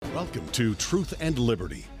Welcome to Truth and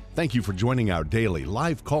Liberty. Thank you for joining our daily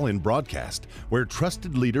live call-in broadcast where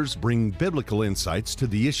trusted leaders bring biblical insights to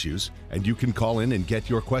the issues, and you can call in and get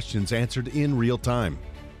your questions answered in real time.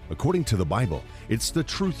 According to the Bible, it's the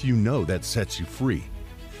truth you know that sets you free.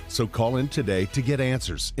 So call in today to get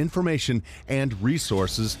answers, information, and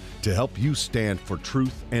resources to help you stand for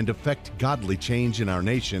truth and effect godly change in our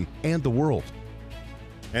nation and the world.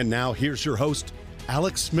 And now here's your host,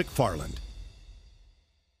 Alex McFarland.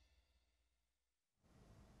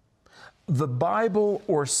 The Bible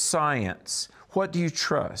or science? What do you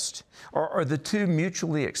trust? Are the two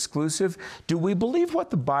mutually exclusive? Do we believe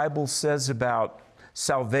what the Bible says about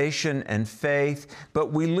salvation and faith,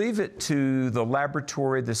 but we leave it to the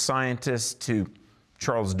laboratory, the scientists, to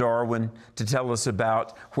Charles Darwin to tell us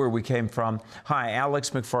about where we came from? Hi, Alex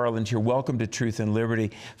McFarland here. Welcome to Truth and Liberty.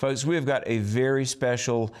 Folks, we have got a very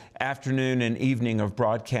special afternoon and evening of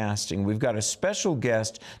broadcasting. We've got a special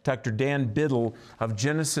guest, Dr. Dan Biddle of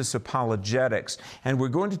Genesis Apologetics, and we're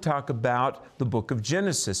going to talk about the book of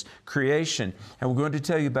Genesis, creation, and we're going to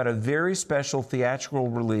tell you about a very special theatrical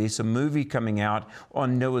release, a movie coming out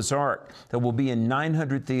on Noah's Ark that will be in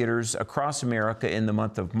 900 theaters across America in the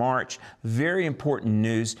month of March. Very important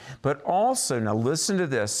news, but also, now listen to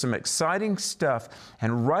this, some exciting stuff.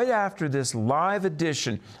 And right after this live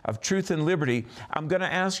edition of Truth and Liberty, I'm going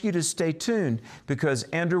to ask you to stay tuned because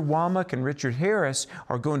Andrew Womack and Richard Harris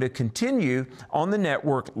are going to continue on the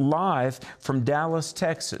network live from Dallas,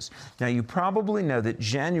 Texas. Now, you probably know that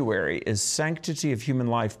January is Sanctity of Human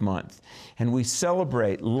Life Month, and we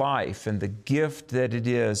celebrate life and the gift that it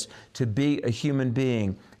is to be a human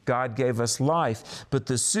being. God gave us life. But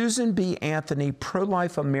the Susan B. Anthony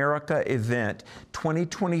Pro-Life America event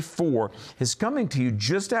 2024 is coming to you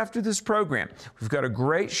just after this program. We've got a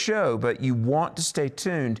great show, but you want to stay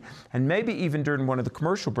tuned. And maybe even during one of the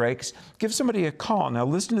commercial breaks, give somebody a call. Now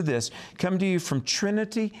listen to this. Come to you from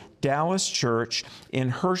Trinity Dallas Church in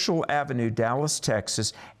Herschel Avenue, Dallas,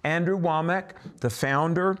 Texas. Andrew Womack, the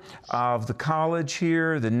founder of the college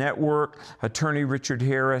here, the network, attorney Richard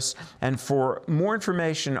Harris. And for more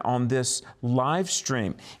information on this live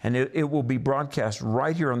stream, and it will be broadcast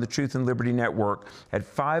right here on the Truth and Liberty Network at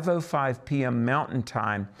 5:05 p.m. Mountain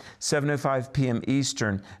Time, 7:05 p.m.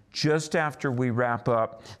 Eastern, just after we wrap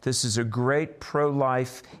up. This is a great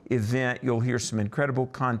pro-life event. You'll hear some incredible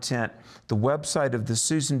content. The website of the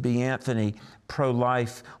Susan B. Anthony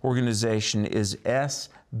Pro-Life Organization is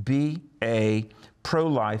SBA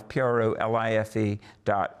Pro-Life, PROLIFE.org.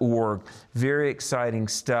 Very exciting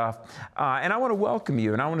stuff. And I want to welcome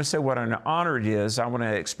you, and I want to say what an honor it is. I want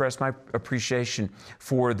to express my appreciation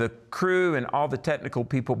for the crew and all the technical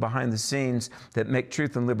people behind the scenes that make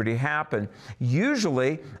Truth and Liberty happen.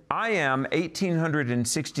 Usually, I am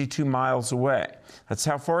 1,862 miles away. That's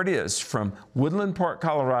how far it is from Woodland Park,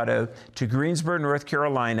 Colorado to Greensboro, North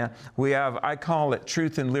Carolina. We have, I call it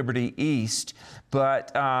Truth and Liberty East.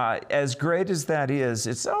 But as great as that is,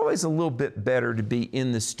 it's always a little bit better to be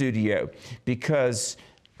in the studio because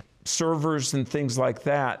servers and things like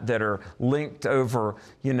that that are linked over,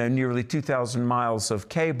 nearly 2,000 miles of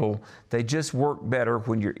cable, they just work better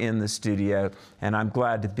when you're in the studio. And I'm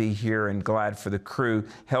glad to be here and glad for the crew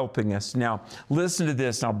helping us. Now, listen to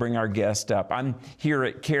this, and I'll bring our guest up. I'm here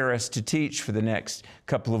at Karis to teach for the next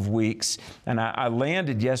couple of weeks. And I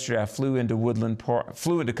landed yesterday. I flew into Woodland Park,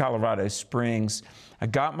 flew into Colorado Springs. I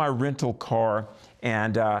got my rental car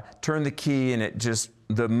and turned the key, and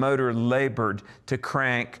the motor labored to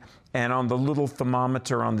crank, and on the little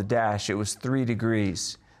thermometer on the dash, it was 3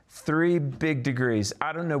 degrees. 3 big degrees.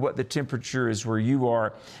 I don't know what the temperature is where you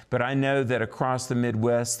are, but I know that across the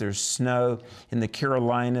Midwest, there's snow. In the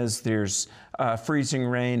Carolinas, there's freezing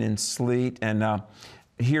rain and sleet. And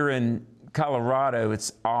here in Colorado,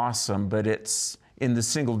 it's awesome, but it's in the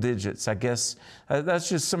single digits. I guess that's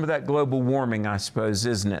just some of that global warming, I suppose,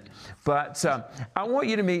 isn't it? But I want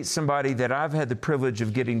you to meet somebody that I've had the privilege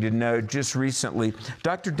of getting to know just recently,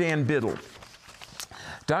 Dr. Dan Biddle.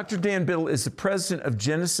 Dr. Dan Biddle is the president of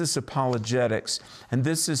Genesis Apologetics, and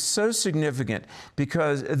this is so significant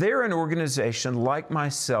because they're an organization like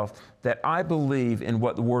myself that I believe in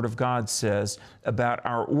what the Word of God says about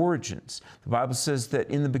our origins. The Bible says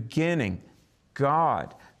that in the beginning,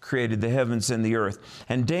 God created the heavens and the earth.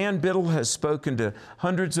 And Dan Biddle has spoken to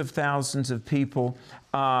hundreds of thousands of people,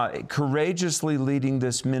 courageously leading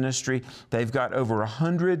this ministry. They've got over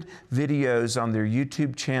 100 videos on their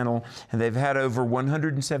YouTube channel, and they've had over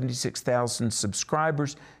 176,000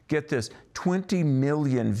 subscribers. Get this, 20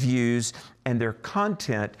 million views, and their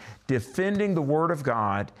content defending the Word of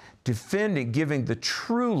God, giving the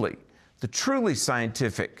truly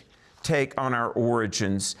scientific take on our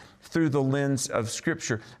origins through the lens of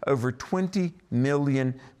Scripture. Over 20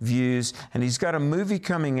 million views. And he's got a movie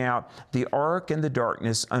coming out, The Ark and the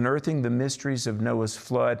Darkness, Unearthing the Mysteries of Noah's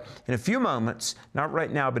Flood. In a few moments, not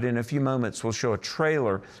right now, but in a few moments, we'll show a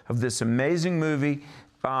trailer of this amazing movie.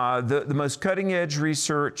 The most cutting-edge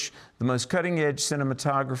research, the most cutting-edge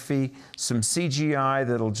cinematography, some CGI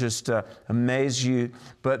that'll just amaze you.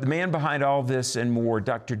 But the man behind all this and more,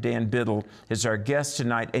 Dr. Dan Biddle, is our guest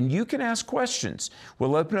tonight. And you can ask questions.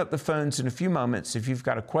 We'll open up the phones in a few moments if you've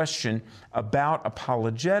got a question about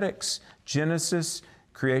apologetics, Genesis,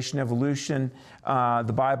 creation, evolution,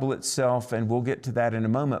 the Bible itself, and we'll get to that in a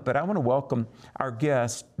moment. But I want to welcome our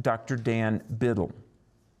guest, Dr. Dan Biddle.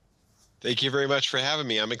 Thank you very much for having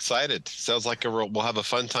me. I'm excited. Sounds like we'll have a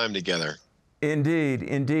fun time together. Indeed,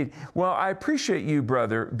 indeed. Well, I appreciate you,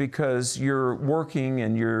 brother, because you're working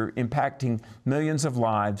and you're impacting millions of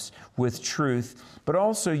lives with truth, but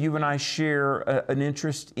also you and I share an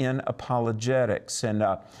interest in apologetics. And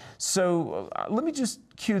so let me just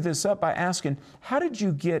cue this up by asking, how did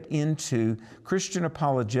you get into Christian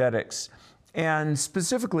apologetics and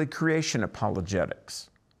specifically creation apologetics?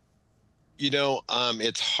 You know,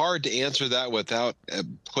 it's hard to answer that without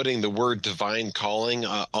putting the word divine calling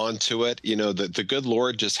onto it. You know, the good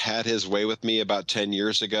Lord just had his way with me about 10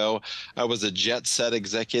 years ago. I was a jet set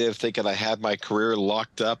executive thinking I had my career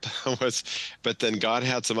locked up. But then God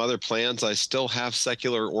had some other plans. I still have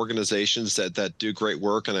secular organizations that do great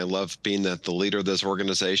work, and I love being the leader of those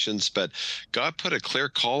organizations. But God put a clear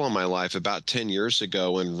call on my life about 10 years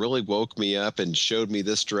ago and really woke me up and showed me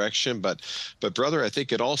this direction. But brother, I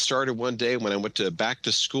think it all started one day when I went to back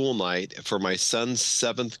to school night for my son's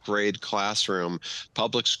 7th grade classroom,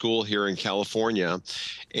 public school here in California.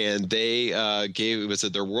 And they it was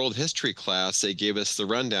at their world history class, they gave us the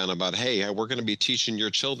rundown about, hey, we're going to be teaching your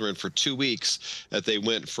children for 2 weeks that they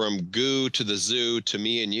went from goo to the zoo to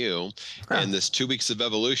me and you, and this 2 weeks of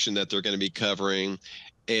evolution that they're going to be covering.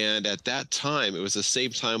 And at that time, it was the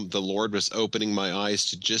same time the Lord was opening my eyes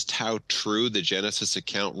to just how true the Genesis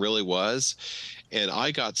account really was. And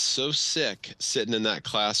I got so sick sitting in that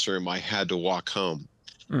classroom, I had to walk home.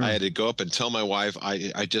 I had to go up and tell my wife,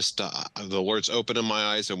 I just, the Lord's opening my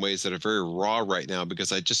eyes in ways that are very raw right now,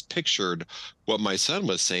 because I just pictured what my son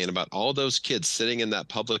was saying about all those kids sitting in that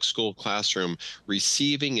public school classroom,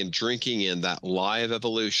 receiving and drinking in that live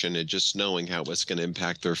evolution and just knowing how it's going to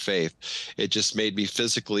impact their faith. It just made me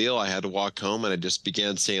physically ill. I had to walk home, and I just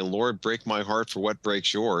began saying, Lord, break my heart for what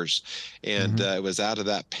breaks yours. And it was out of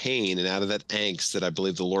that pain and out of that angst that I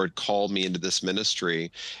believe the Lord called me into this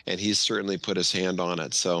ministry, and he's certainly put his hand on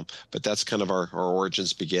it. So, but that's kind of our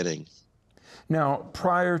origins beginning. Now,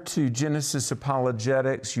 prior to Genesis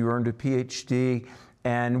apologetics, you earned a PhD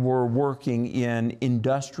and were working in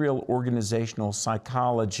industrial organizational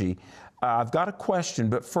psychology. I've got a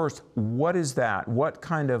question, but first, what is that? What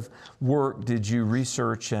kind of work did you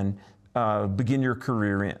research and begin your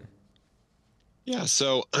career in? Yeah,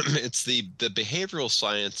 so it's the behavioral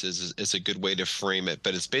sciences is a good way to frame it,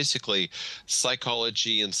 but it's basically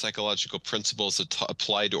psychology and psychological principles that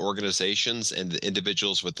apply to organizations and the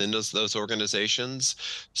individuals within those organizations.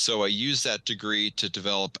 So I use that degree to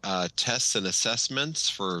develop tests and assessments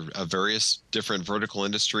for various different vertical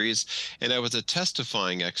industries. And I was a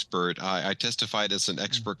testifying expert. I testified as an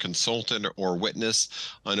expert consultant or witness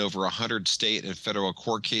on over 100 state and federal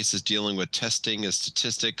court cases dealing with testing and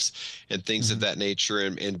statistics and things of that nature,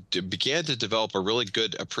 and began to develop a really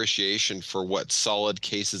good appreciation for what solid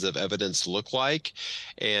cases of evidence look like.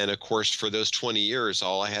 And of course, for those 20 years,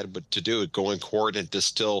 all I had to do was go in court and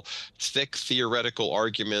distill thick theoretical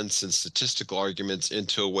arguments and statistical arguments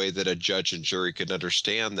into a way that a judge and jury could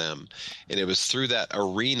understand them. And it was through that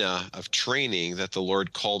arena of training that the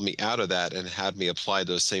Lord called me out of that and had me apply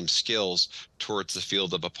those same skills towards the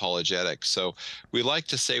field of apologetics. So we like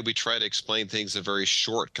to say we try to explain things in very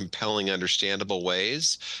short, compelling, understandable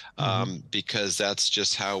ways, because that's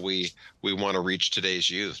just how we want to reach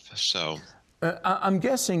today's youth. So I'm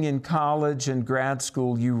guessing in college and grad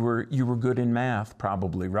school you were good in math,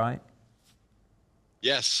 probably, right?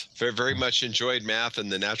 Yes, very, very much enjoyed math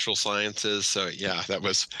and the natural sciences. So yeah, that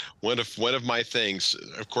was one of my things.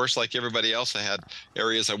 Of course, like everybody else, I had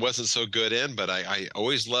areas I wasn't so good in, but I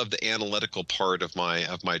always loved the analytical part of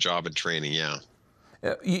my job and training. Yeah.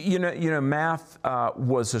 You know, math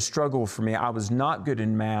was a struggle for me. I was not good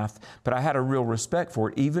in math, but I had a real respect for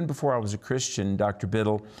it. Even before I was a Christian, Dr.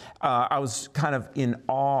 Biddle, I was kind of in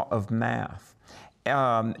awe of math.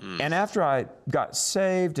 And after I got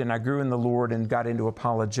saved and I grew in the Lord and got into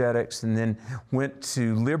apologetics and then went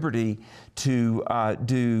to Liberty to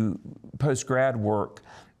do post-grad work,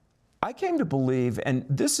 I came to believe, and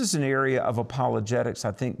this is an area of apologetics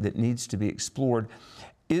I think that needs to be explored.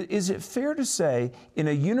 Is it fair to say, in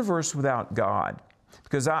a universe without God,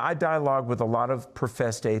 because I dialogue with a lot of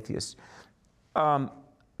professed atheists,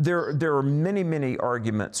 there are many, many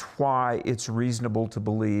arguments why it's reasonable to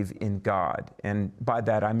believe in God. And by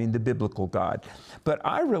that, I mean the biblical God. But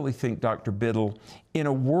I really think, Dr. Biddle, in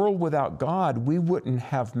a world without God, we wouldn't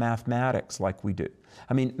have mathematics like we do.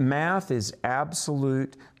 I mean, math is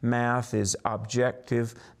absolute, math is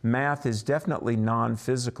objective, math is definitely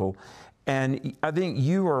non-physical. And I think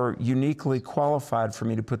you are uniquely qualified for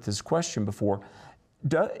me to put this question before.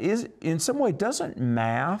 In some way, doesn't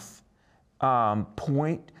math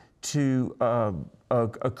point to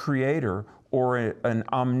a creator or an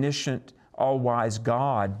omniscient, all-wise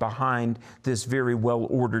God behind this very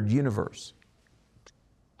well-ordered universe?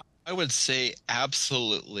 I would say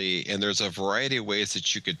absolutely, and there's a variety of ways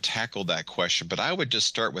that you could tackle that question, but I would just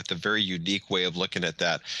start with a very unique way of looking at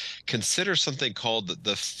that. Consider something called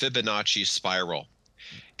the Fibonacci spiral.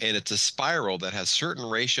 And it's a spiral that has certain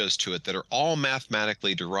ratios to it that are all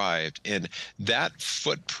mathematically derived. And that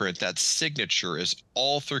footprint, that signature, is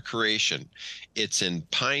all through creation. It's in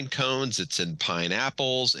pine cones, it's in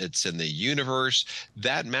pineapples, it's in the universe.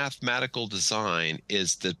 That mathematical design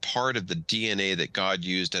is the part of the DNA that God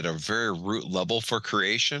used at a very root level for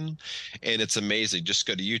creation. And it's amazing. Just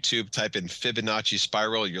go to YouTube, type in Fibonacci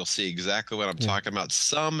spiral, you'll see exactly what I'm talking about.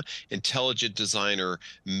 Some intelligent designer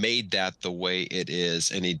made that the way it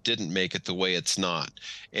is, and he didn't make it the way it's not.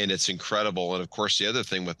 And it's incredible. And of course, the other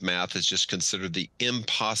thing with math is just consider the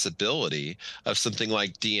impossibility of something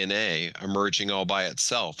like DNA emerging all by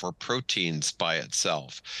itself, or proteins by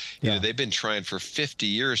itself. You know, they've been trying for 50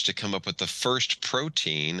 years to come up with the first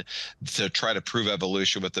protein to try to prove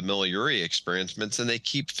evolution with the Miller-Urey experiments, and they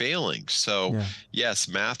keep failing. So yes,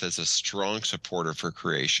 math is a strong supporter for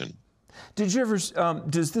creation. Did you ever,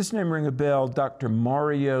 does this name ring a bell, Dr.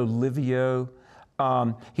 Mario Livio?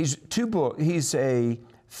 He's a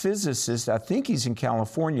physicist. I think he's in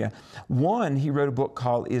California. One, he wrote a book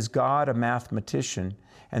called Is God a Mathematician?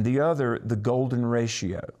 And the other, The Golden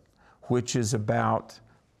Ratio, which is about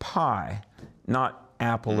pi, not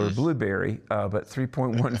apple or blueberry, but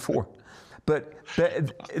 3.14. But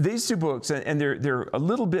these two books, and they're a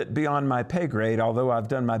little bit beyond my pay grade, although I've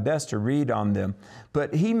done my best to read on them.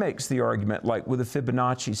 But he makes the argument, like with the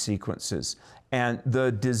Fibonacci sequences, and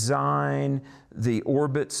the design, the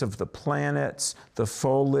orbits of the planets, the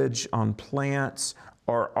foliage on plants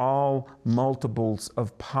are all multiples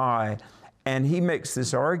of pi. And he makes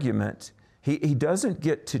this argument. He doesn't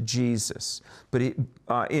get to Jesus, but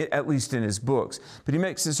at least in his books, but he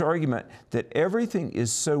makes this argument that everything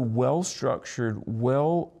is so well structured,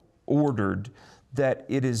 well ordered, that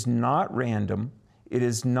it is not random, it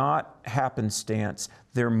is not happenstance.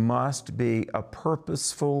 There must be a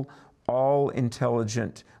purposeful,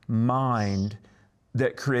 all-intelligent mind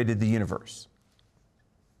that created the universe.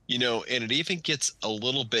 You know, and it even gets a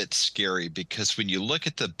little bit scary, because when you look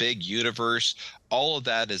at the big universe, all of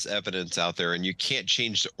that is evidence out there, and you can't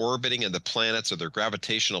change the orbiting of the planets or their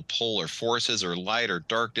gravitational pull or forces or light or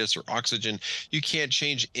darkness or oxygen. You can't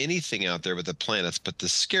change anything out there with the planets. But the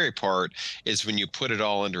scary part is when you put it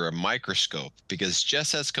all under a microscope, because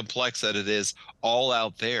just as complex as it is all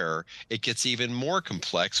out there, it gets even more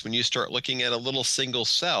complex when you start looking at a little single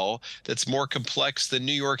cell that's more complex than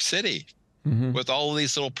New York City. With all of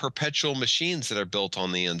these little perpetual machines that are built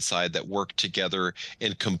on the inside that work together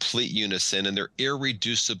in complete unison, and they're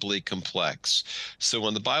irreducibly complex. So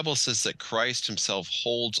when the Bible says that Christ himself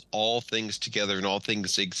holds all things together and all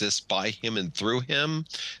things exist by him and through him,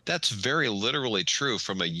 that's very literally true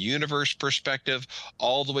from a universe perspective,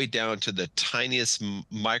 all the way down to the tiniest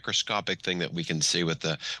microscopic thing that we can see with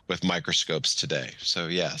microscopes today. So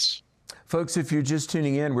yes. Folks, if you're just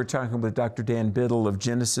tuning in, we're talking with Dr. Dan Biddle of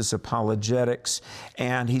Genesis Apologetics,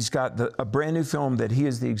 and he's got a brand new film that he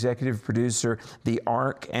is the executive producer, The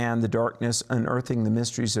Ark and the Darkness, Unearthing the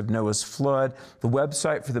Mysteries of Noah's Flood. The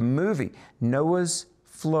website for the movie, Noah's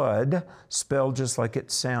Flood, spelled just like it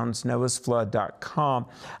sounds, noahsflood.com.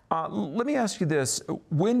 Let me ask you this.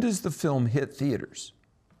 When does the film hit theaters?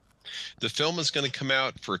 The film is going to come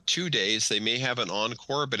out for 2 days. They may have an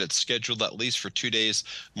encore, but it's scheduled at least for 2 days,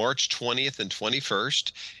 March 20th and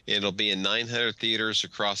 21st. It'll be in 900 theaters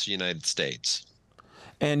across the United States.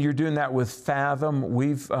 And you're doing that with Fathom.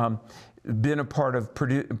 been a part of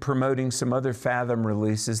promoting some other Fathom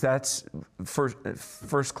releases. That's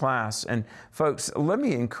first class. And folks, let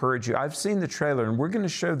me encourage you. I've seen the trailer, and we're going to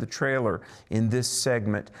show the trailer in this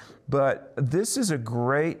segment. But this is a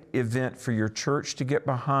great event for your church to get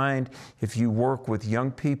behind. If you work with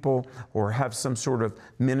young people or have some sort of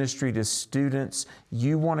ministry to students,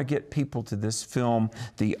 you want to get people to this film,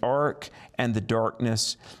 The Ark and the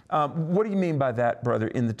Darkness. What do you mean by that, brother,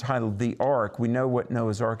 in the title, The Ark? We know what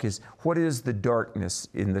Noah's Ark is. What is the darkness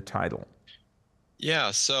in the title?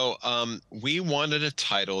 Yeah, so we wanted a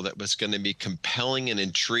title that was going to be compelling and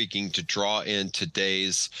intriguing to draw in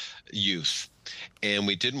today's youth. And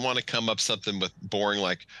we didn't want to come up something with boring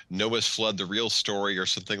like Noah's Flood, the real story, or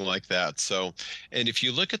something like that. So, and if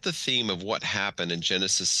you look at the theme of what happened in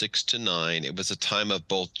Genesis 6 to 9, it was a time of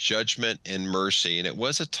both judgment and mercy. And it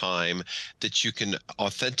was a time that you can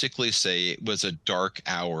authentically say it was a dark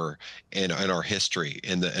hour in our history,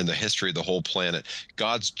 in the history of the whole planet.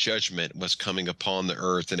 God's judgment was coming upon the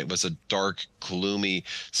earth, and it was a dark, gloomy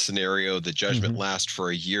scenario. The judgment lasted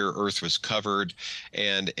for a year. Earth was covered.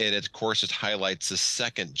 And of course, it highlights the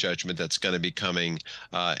second judgment that's going to be coming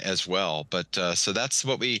as well. But so that's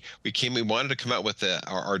what we wanted to come out with.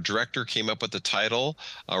 Our director came up with the title,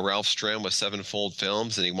 Ralph Stram, with Sevenfold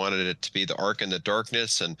Films, and he wanted it to be The Ark and the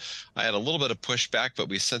Darkness. And I had a little bit of pushback, but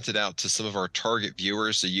we sent it out to some of our target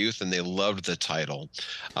viewers, the youth, and they loved the title.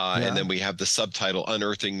 And then we have the subtitle,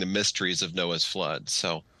 Unearthing the Mysteries of Noah's Flood.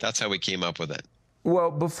 So that's how we came up with it.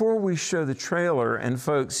 Well, before we show the trailer, and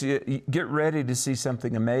folks, you get ready to see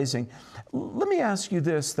something amazing, let me ask you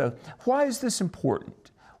this, though. Why is this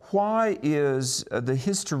important? Why is the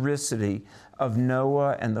historicity of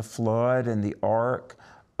Noah and the flood and the ark?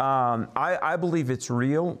 I believe it's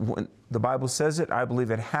real. When the Bible says it, I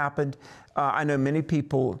believe it happened. I know many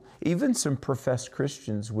people, even some professed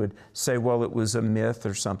Christians, would say, well, it was a myth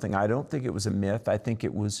or something. I don't think it was a myth. I think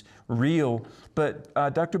it was real. But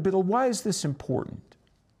Dr. Biddle, why is this important?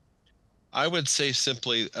 I would say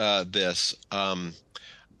simply this.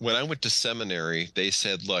 When I went to seminary, they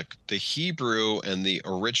said, look, the Hebrew and the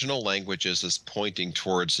original languages is pointing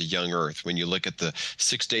towards the young earth. When you look at the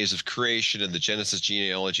 6 days of creation and the Genesis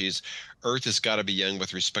genealogies, earth has got to be young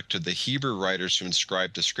with respect to the Hebrew writers who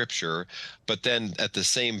inscribed the scripture. But then at the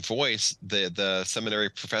same voice, the seminary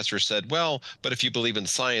professor said, well, but if you believe in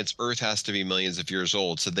science, earth has to be millions of years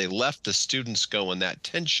old. So they left the students go in that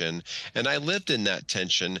tension. And I lived in that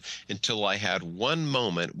tension until I had one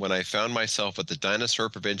moment when I found myself at the Dinosaur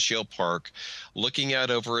Provincial Park looking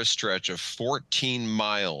out over a stretch of 14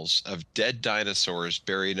 miles of dead dinosaurs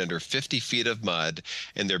buried under 50 feet of mud.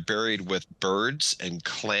 And they're buried with birds and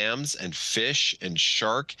clams and fish and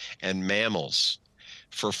shark and mammals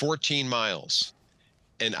for 14 miles.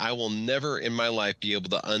 And I will never in my life be able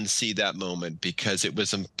to unsee that moment, because it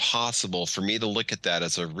was impossible for me to look at that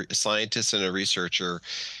as a scientist and a researcher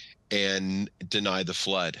and deny the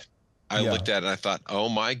flood. I looked at it and I thought, oh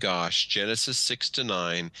my gosh, Genesis 6 to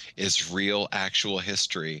 9 is real, actual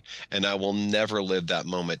history. And I will never live that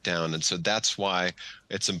moment down. And so that's why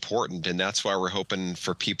it's important. And that's why we're hoping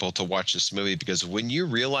for people to watch this movie, because when you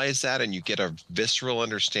realize that and you get a visceral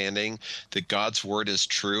understanding that God's word is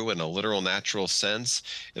true in a literal, natural sense,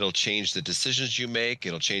 it'll change the decisions you make.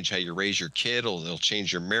 It'll change how you raise your kid. It'll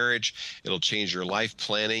change your marriage. It'll change your life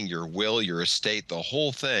planning, your will, your estate, the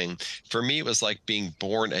whole thing. For me, it was like being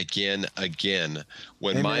born again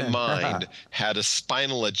when Amen. my mind had a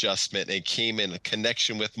spinal adjustment and came in a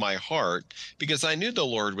connection with my heart, because I knew the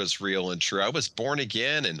Lord was real and true. I was born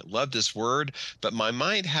again and loved his word, but my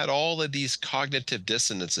mind had all of these cognitive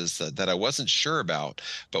dissonances that I wasn't sure about.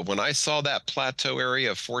 But when I saw that plateau area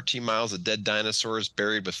of 14 miles of dead dinosaurs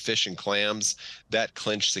buried with fish and clams, that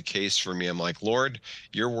clinched the case for me. I'm like, Lord,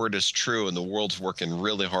 your word is true, and the world's working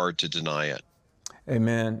really hard to deny it.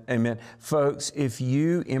 Amen. Amen. Folks, if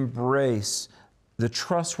you embrace the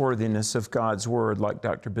trustworthiness of God's word, like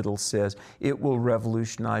Dr. Biddle says, it will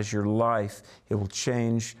revolutionize your life. It will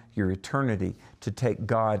change your eternity to take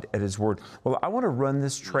God at his word. Well, I want to run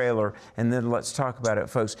this trailer and then let's talk about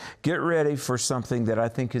it, folks. Get ready for something that I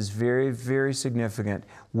think is very, very significant,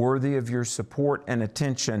 worthy of your support and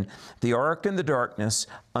attention. The Ark and the Darkness,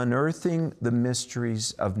 Unearthing the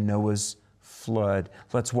Mysteries of Noah's Flood.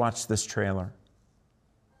 Let's watch this trailer.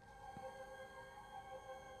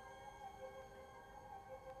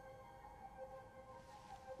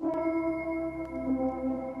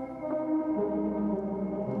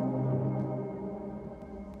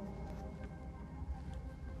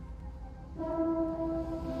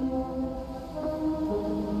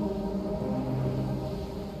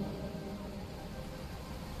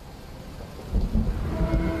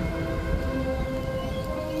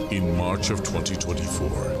 In March of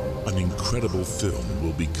 2024, an incredible film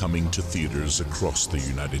will be coming to theaters across the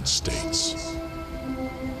United States.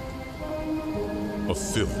 A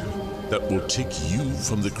film that will take you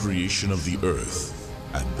from the creation of the earth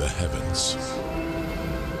and the heavens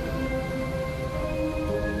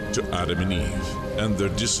to Adam and Eve and their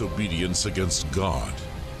disobedience against God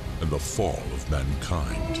and the fall of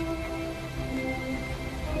mankind.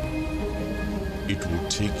 It will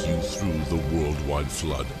take you through the worldwide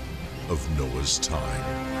flood of Noah's time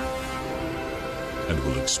and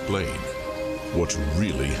will explain what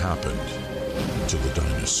really happened to the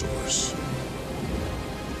dinosaurs.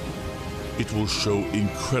 It will show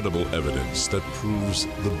incredible evidence that proves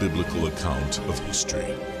the biblical account of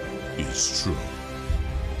history is true.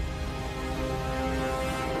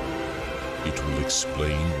 It will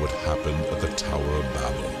explain what happened at the Tower of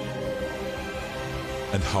Babel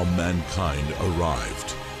and how mankind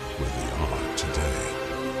arrived where they are today.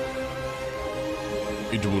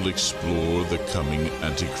 It will explore the coming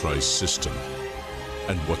Antichrist system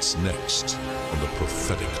and what's next on the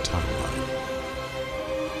prophetic timeline.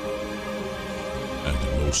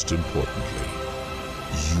 And most importantly,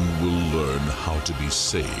 you will learn how to be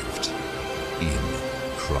saved in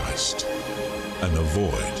Christ and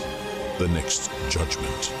avoid the next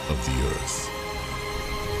judgment of the earth.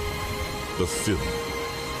 The film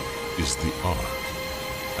is The Ark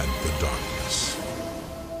and the Darkness.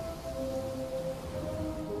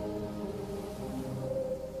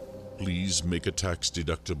 Please make a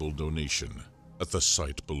tax-deductible donation at the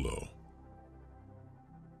site below.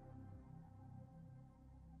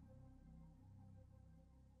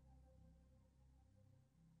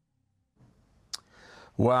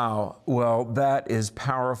 Wow. Well, that is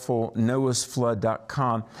powerful.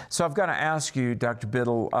 NoahsFlood.com. So I've got to ask you, Dr.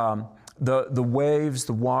 Biddle, the waves,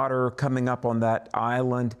 the water coming up on that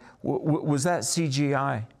island, was that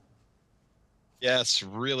CGI? Yes,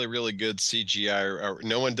 really, really good CGI.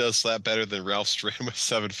 No one does that better than Ralph Strand with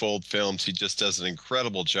Sevenfold Films. He just does an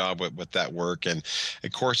incredible job with that work. And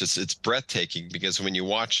of course, it's breathtaking because when you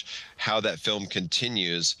watch how that film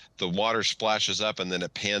continues, the water splashes up and then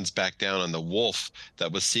it pans back down, and the wolf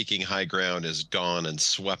that was seeking high ground is gone and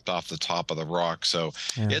swept off the top of the rock. So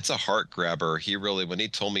it's a heart grabber. He really, when he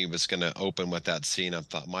told me he was going to open with that scene, I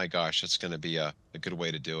thought, my gosh, it's going to be a good way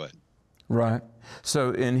to do it. Right.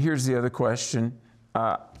 So, and here's the other question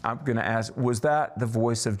I'm going to ask. Was that the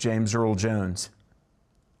voice of James Earl Jones?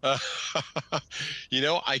 I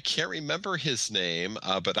can't remember his name,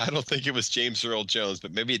 but I don't think it was James Earl Jones,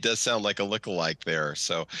 but maybe it does sound like a lookalike there.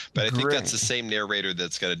 So, but I think that's the same narrator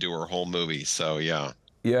that's going to do her whole movie. So, yeah.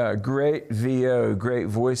 Yeah, great VO, great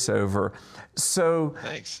voiceover. So,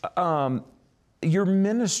 thanks. Your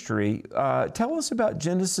ministry, tell us about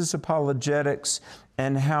Genesis Apologetics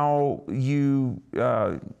and how you,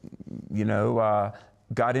 got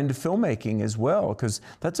into filmmaking as well, because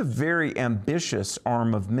that's a very ambitious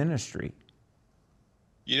arm of ministry.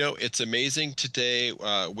 It's amazing today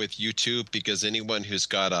with YouTube, because anyone who's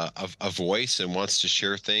got a voice and wants to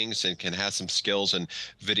share things and can have some skills in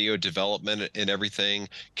video development and everything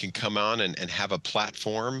can come on and have a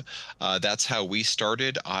platform. That's how we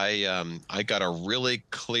started. I got a really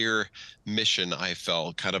clear mission. I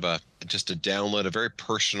felt kind of just a download, a very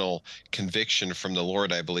personal conviction from the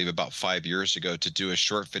Lord, I believe, about 5 years ago, to do a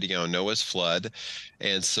short video on Noah's flood.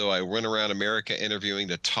 And so I went around America interviewing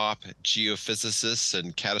the top geophysicists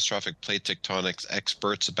and catastrophic plate tectonics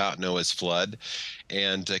experts about Noah's flood,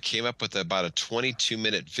 and came up with about a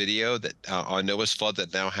 22-minute video that on Noah's flood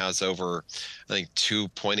that now has over, I think,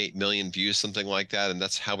 2.8 million views, something like that. And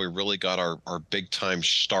that's how we really got our big time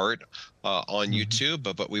start on YouTube,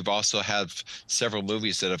 but we've also had several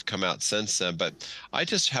movies that have come out since then. But I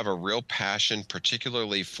just have a real passion,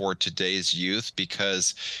 particularly for today's youth,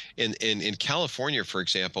 because in California, for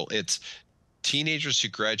example, it's teenagers who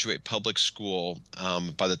graduate public school.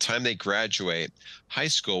 By the time they graduate high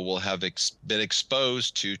school, will have been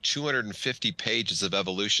exposed to 250 pages of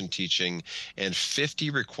evolution teaching and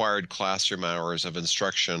 50 required classroom hours of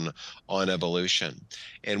instruction on evolution.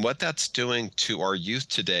 And what that's doing to our youth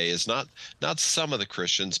today is not some of the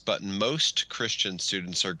Christians, but most Christian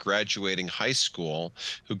students are graduating high school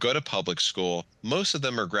who go to public school. Most of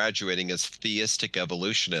them are graduating as theistic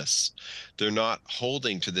evolutionists. They're not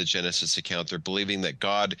holding to the Genesis account. They're believing that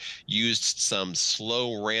God used some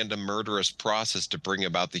slow, random, murderous process to bring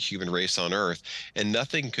about the human race on earth, and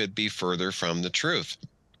nothing could be further from the truth.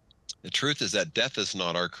 The truth is that death is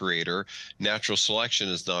not our creator. Natural selection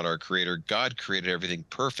is not our creator. God created everything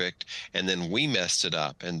perfect, and then we messed it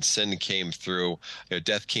up, and sin came through,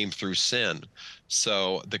 death came through sin.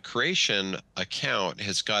 So the creation account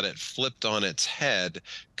has got it flipped on its head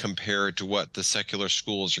compared to what the secular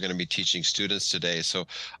schools are going to be teaching students today. So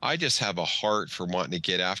I just have a heart for wanting to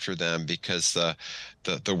get after them, because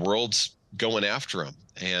the world's going after them,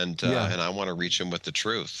 and I want to reach them with the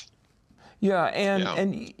truth. Yeah,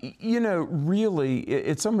 and you know, really,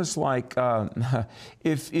 it's almost like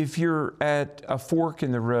if you're at a fork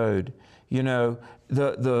in the road, you know,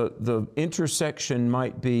 the intersection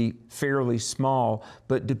might be fairly small,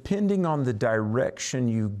 but depending on the direction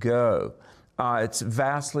you go, it's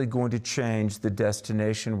vastly going to change the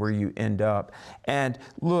destination where you end up. And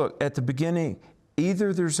look, at the beginning,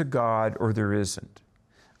 either there's a God or there isn't.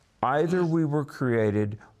 Either we were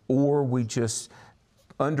created or we just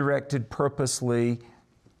undirected, purposely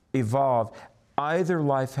evolved. Either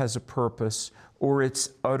life has a purpose or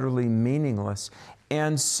it's utterly meaningless.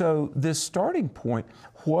 And so this starting point,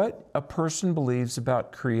 what a person believes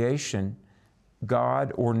about creation,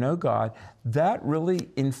 God or no God, that really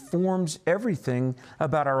informs everything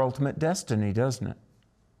about our ultimate destiny, doesn't it?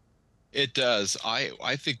 It does.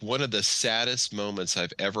 I think one of the saddest moments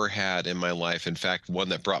I've ever had in my life, in fact, one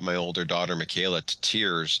that brought my older daughter, Michaela, to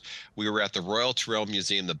tears, we were at the Royal Terrell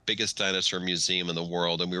Museum, the biggest dinosaur museum in the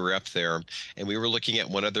world, and we were up there, and we were looking at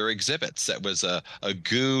one of their exhibits that was a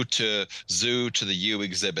goo to zoo to the U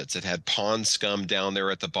exhibits. It had pond scum down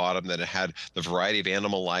there at the bottom, that it had the variety of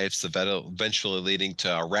animal lives, eventually leading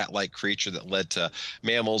to a rat-like creature that led to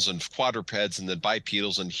mammals and quadrupeds, and then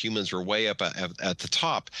bipedals, and humans were way up at the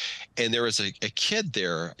top. And there was a kid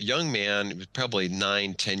there, a young man, probably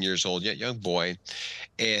 9, 10 years old, young boy,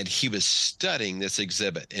 and he was studying this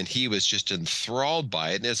exhibit, and he was just enthralled by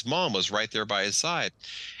it, and his mom was right there by his side.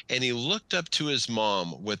 And he looked up to his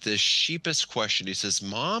mom with this sheepish question. He says,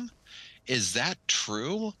 "Mom, is that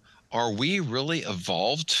true? Are we really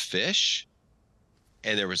evolved fish?"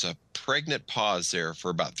 And there was a pregnant pause there for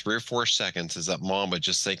about 3 or 4 seconds, as that mom was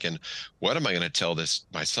just thinking, what am I going to tell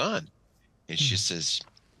my son? And she says,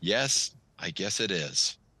 "Yes, I guess it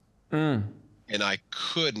is." And I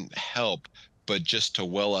couldn't help but just to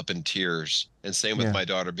well up in tears. And same with my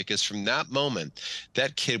daughter, because from that moment,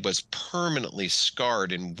 that kid was permanently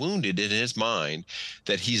scarred and wounded in his mind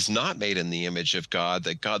that he's not made in the image of God,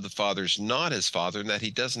 that God the Father's not his father, and that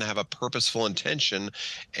he doesn't have a purposeful intention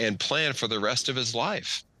and plan for the rest of his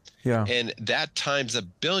life. Yeah. And that times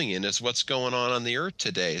 1,000,000,000 is what's going on the earth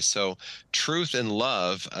today. So truth and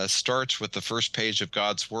love starts with the first page of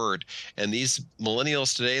God's word. And these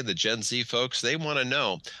millennials today, the Gen Z folks, they want to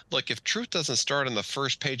know, look, if truth doesn't start on the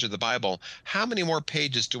first page of the Bible, how many more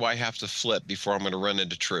pages do I have to flip before I'm going to run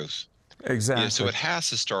into truth? Exactly. So it has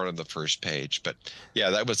to start on the first page. But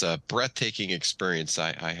yeah, that was a breathtaking experience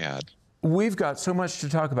I had. We've got so much to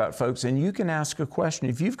talk about, folks, and you can ask a question.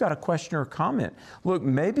 If you've got a question or a comment, look,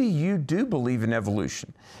 maybe you do believe in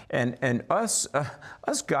evolution. And us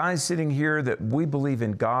guys sitting here that we believe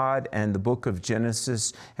in God and the book of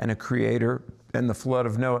Genesis and a creator and the flood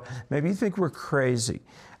of Noah, maybe you think we're crazy.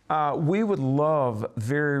 We would love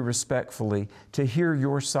very respectfully to hear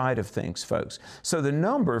your side of things, folks. So the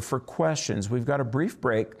number for questions, we've got a brief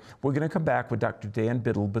break. We're going to come back with Dr. Dan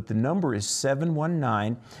Biddle, but the number is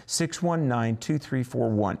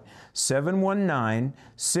 719-619-2341.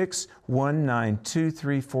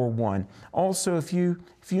 719-619-2341. Also, if you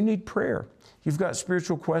need prayer, you've got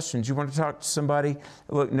spiritual questions, you want to talk to somebody,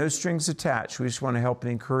 look, no strings attached. We just want to help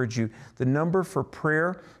and encourage you. The number for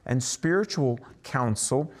prayer and spiritual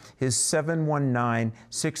counsel is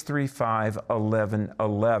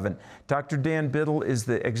 719-635-1111. Dr. Dan Biddle is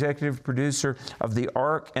the executive producer of The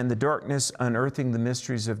Ark and the Darkness, Unearthing the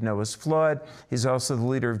Mysteries of Noah's Flood. He's also the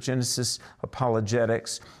leader of Genesis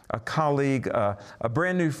Apologetics, a colleague, a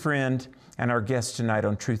brand new friend, and our guest tonight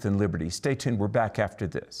on Truth and Liberty. Stay tuned. We're back after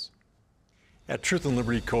this. At Truth and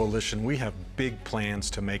Liberty Coalition, we have big plans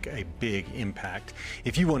to make a big impact.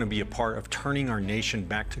 If you want to be a part of turning our nation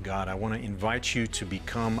back to God, I want to invite you to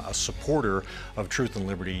become a supporter of Truth and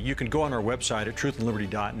Liberty. You can go on our website at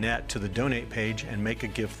truthandliberty.net to the donate page and make a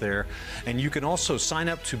gift there. And you can also sign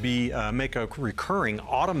up to make a recurring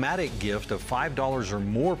automatic gift of $5 or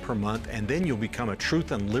more per month, and then you'll become a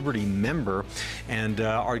Truth and Liberty member. And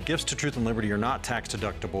our gifts to Truth and Liberty are not tax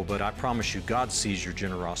deductible, but I promise you, God sees your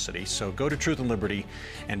generosity. So go to Truth and Liberty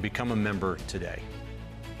and become a member today.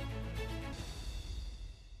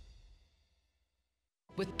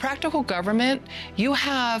 With Practical Government, you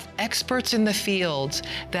have experts in the fields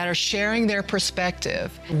that are sharing their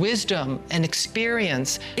perspective, wisdom, and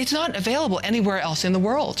experience. It's not available anywhere else in the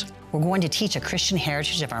world. We're going to teach a Christian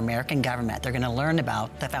heritage of our American government. They're going to learn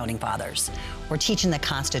about the Founding Fathers. We're teaching the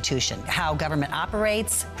Constitution, how government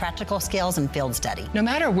operates, practical skills, and field study. No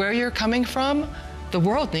matter where you're coming from, the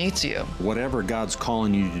world needs you. Whatever God's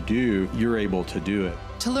calling you to do, you're able to do it.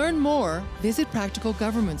 To learn more, visit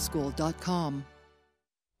practicalgovernmentschool.com.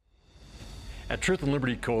 At Truth and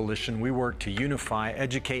Liberty Coalition, we work to unify,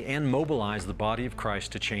 educate, and mobilize the body of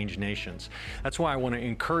Christ to change nations. That's why I want to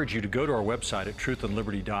encourage you to go to our website at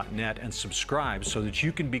truthandliberty.net and subscribe so that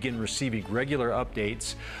you can begin receiving regular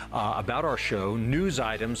updates about our show, news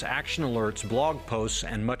items, action alerts, blog posts,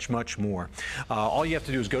 and much, much more. All you have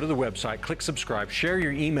to do is go to the website, click subscribe, share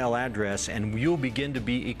your email address, and you'll begin to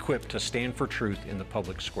be equipped to stand for truth in the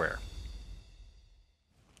public square.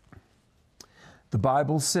 The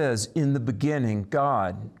Bible says, in the beginning,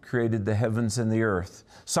 God created the heavens and the earth.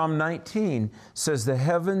 Psalm 19 says, the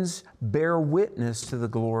heavens bear witness to the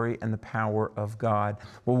glory and the power of God.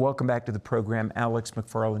 Well, welcome back to the program. Alex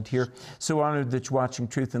McFarland here. So honored that you're watching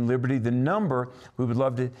Truth and Liberty. The number, we would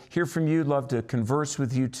love to hear from you, love to converse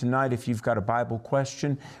with you tonight if you've got a Bible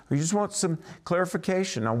question or you just want some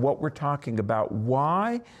clarification on what we're talking about,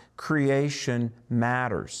 why creation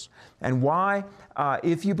matters, and why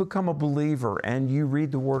if you become a believer and you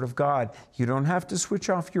read the Word of God, you don't have to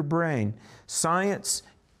switch off your brain. Science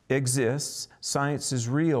exists, science is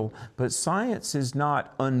real, but science is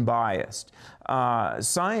not unbiased.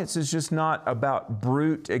 Science is just not about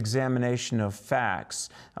brute examination of facts.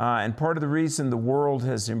 And part of the reason the world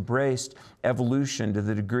has embraced evolution to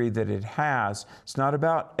the degree that it has, it's not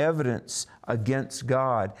about evidence against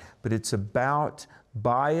God, but it's about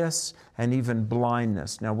bias and even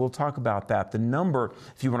blindness. Now, we'll talk about that. The number,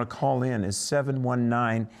 if you want to call in, is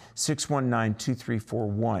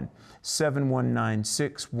 719-619-2341.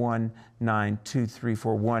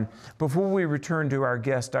 719-619-2341. Before we return to our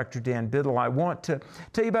guest, Dr. Dan Biddle, I want to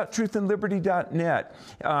tell you about truthandliberty.net.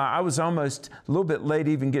 I was almost a little bit late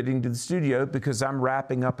even getting to the studio because I'm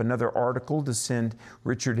wrapping up another article to send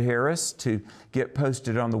Richard Harris to get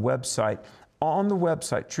posted on the website. On the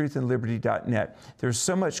website, truthandliberty.net, there's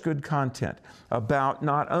so much good content about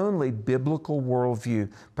not only biblical worldview,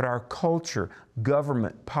 but our culture,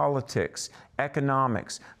 government, politics,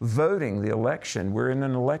 economics, voting, the election. We're in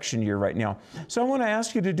an election year right now. So I want to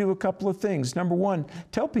ask you to do a couple of things. Number one,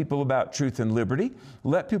 tell people about Truth and Liberty.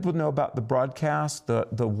 Let people know about the broadcast, the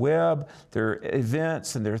web, their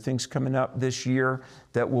events, and there are things coming up this year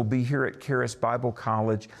that will be here at Charis Bible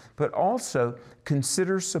College. But also,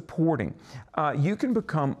 consider supporting. You can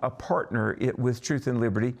become a partner with Truth and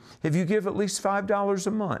Liberty if you give at least $5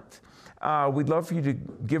 a month. We'd love for you to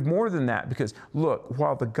give more than that because, look,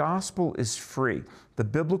 while the gospel is free, the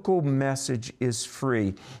biblical message is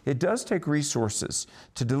free, it does take resources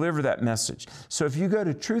to deliver that message. So if you go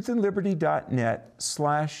to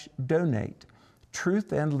truthandliberty.net/donate,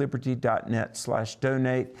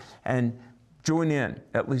 truthandliberty.net/donate, and join in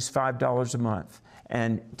at least $5 a month.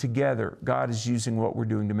 And together, God is using what we're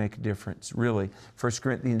doing to make a difference, really. 1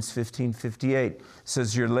 Corinthians 15:58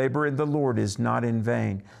 says, your labor in the Lord is not in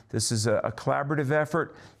vain. This is a collaborative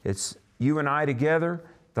effort. It's you and I together,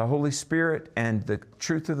 the Holy Spirit, and the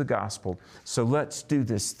truth of the gospel. So let's do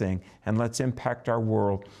this thing, and let's impact our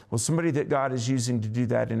world. Well, somebody that God is using to do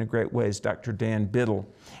that in a great way is Dr. Dan Biddle.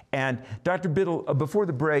 And Dr. Biddle, before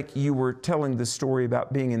the break, you were telling the story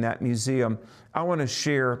about being in that museum. I want to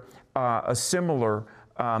share a similar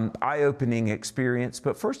eye-opening experience.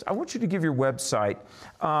 But first, I want you to give your website,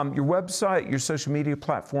 your social media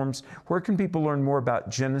platforms. Where can people learn more about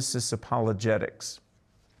Genesis Apologetics?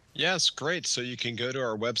 Yes, great. So you can go to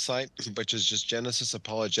our website, which is just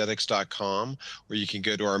genesisapologetics.com, or you can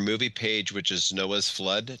go to our movie page, which is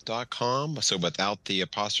noahsflood.com. So without the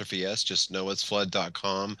apostrophe S, just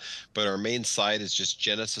noahsflood.com. But our main site is just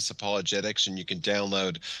Genesis Apologetics, and you can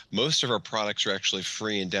download. Most of our products are actually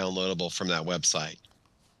free and downloadable from that website.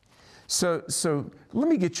 So let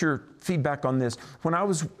me get your feedback on this. When I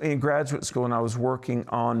was in graduate school and I was working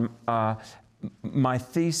on my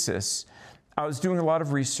thesis, I was doing a lot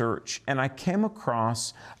of research, and I came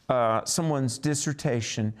across someone's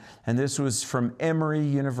dissertation, and this was from Emory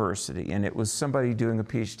University, and it was somebody doing a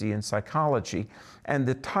PhD in psychology. And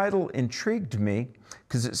the title intrigued me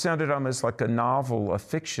because it sounded almost like a novel, a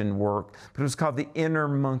fiction work, but it was called The Inner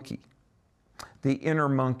Monkey. The Inner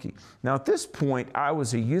Monkey. Now, at this point, I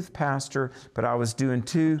was a youth pastor, but I was doing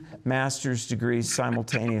 2 master's degrees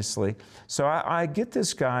simultaneously. So I get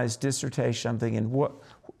this guy's dissertation. I'm thinking, what?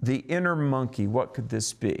 The Inner Monkey, what could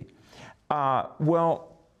this be? Well,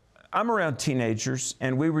 I'm around teenagers,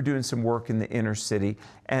 and we were doing some work in the inner city,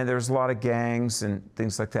 and there's a lot of gangs and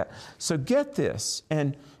things like that. So get this,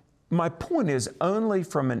 and my point is, only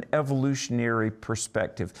from an evolutionary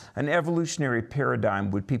perspective, an evolutionary paradigm,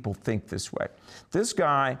 would people think this way. This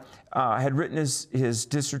guy had written his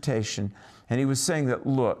dissertation, and he was saying that,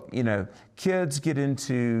 look, you know, kids get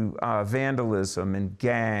into vandalism and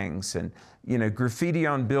gangs and, you know, graffiti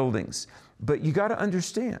on buildings. But you got to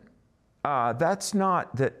understand, that's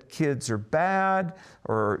not that kids are bad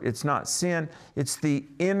or it's not sin. It's the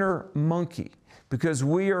inner monkey. Because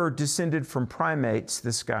we are descended from primates,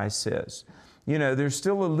 this guy says. You know, there's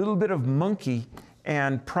still a little bit of monkey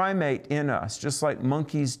and primate in us, just like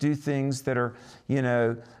monkeys do things that are, you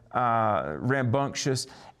know, rambunctious.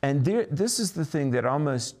 And this is the thing that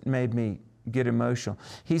almost made me get emotional.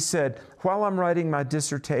 He said, while I'm writing my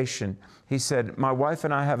dissertation, he said, my wife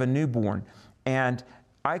and I have a newborn, and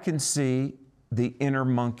I can see the inner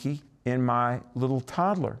monkey in my little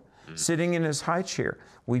toddler sitting in his high chair.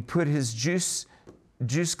 We put his juice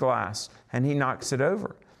glass and he knocks it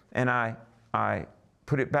over, and I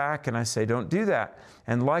put it back and I say, don't do that.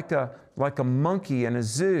 And like a monkey in a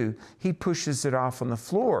zoo, he pushes it off on the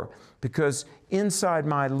floor, because inside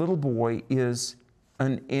my little boy is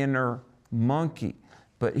an inner monkey.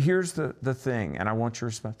 But here's the thing, and I want your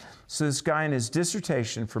response. So this guy in his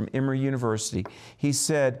dissertation from Emory University, he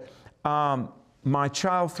said, my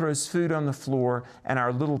child throws food on the floor and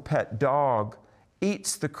our little pet dog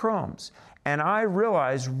eats the crumbs. And I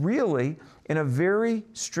realize, really, in a very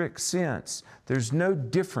strict sense, there's no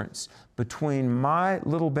difference between my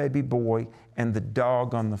little baby boy and the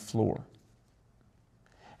dog on the floor.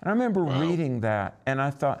 And I remember reading that, and I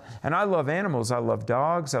thought, and I love animals, I love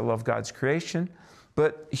dogs, I love God's creation,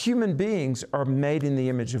 but human beings are made in the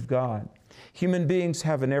image of God. Human beings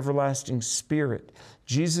have an everlasting spirit.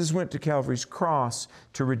 Jesus went to Calvary's cross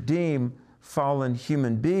to redeem fallen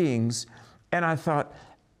human beings, and I thought,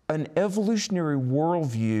 an evolutionary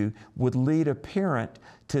worldview would lead a parent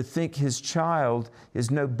to think his child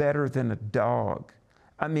is no better than a dog.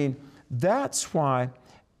 I mean, that's why,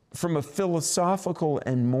 from a philosophical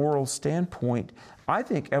and moral standpoint, I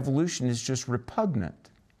think evolution is just repugnant.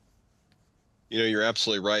 You know, you're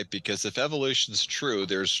absolutely right, because if evolution's true,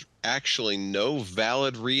 there's actually no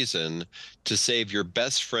valid reason to save your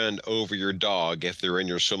best friend over your dog if they're in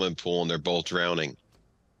your swimming pool and they're both drowning.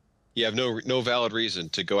 You have no valid reason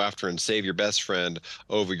to go after and save your best friend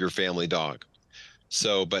over your family dog.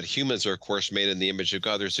 So, but humans are, of course, made in the image of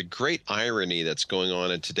God. There's a great irony that's going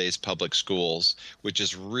on in today's public schools, which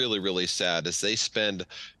is really, really sad, as they spend,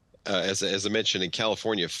 as I mentioned, in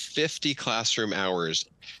California, 50 classroom hours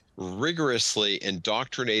rigorously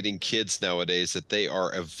indoctrinating kids nowadays that they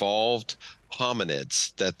are evolved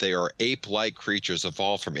hominids, that they are ape-like creatures,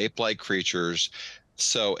 evolved from ape-like creatures.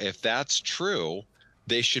 So if that's true,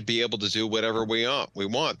 they should be able to do whatever we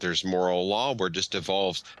want. There's moral law. We're just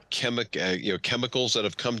evolved chemicals that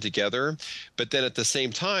have come together. But then at the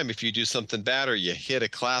same time, if you do something bad or you hit a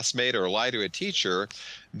classmate or lie to a teacher,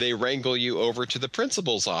 they wrangle you over to the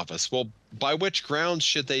principal's office. Well, by which grounds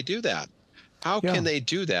should they do that? How can they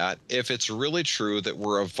do that if it's really true that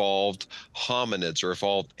we're evolved hominids or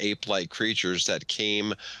evolved ape-like creatures that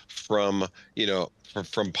came from, you know,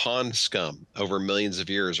 from pond scum over millions of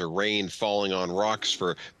years, or rain falling on rocks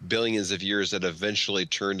for billions of years that eventually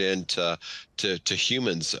turned into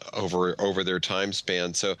humans over their time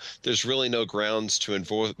span. So there's really no grounds to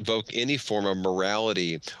invoke any form of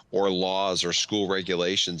morality or laws or school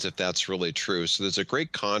regulations if that's really true. So there's a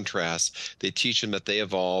great contrast. They teach them that they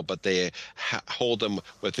evolve, but they hold them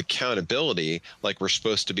with accountability like we're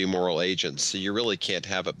supposed to be moral agents. So you really can't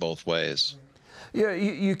have it both ways. Yeah,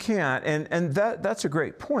 you can't, and that's a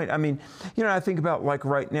great point. I mean, you know, I think about, like,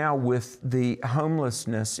 right now with the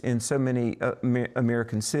homelessness in so many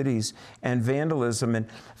American cities and vandalism. And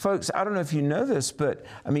folks, I don't know if you know this, but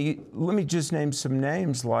I mean, let me just name some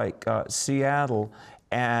names like Seattle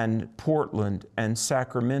and Portland and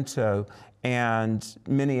Sacramento and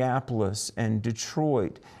Minneapolis and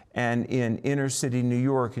Detroit, and in inner city New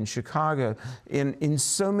York and Chicago. In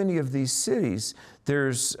so many of these cities,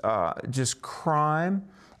 there's just crime.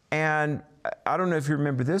 And I don't know if you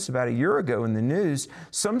remember this, about a year ago in the news,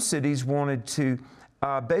 some cities wanted to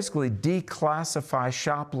basically declassify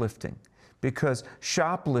shoplifting, because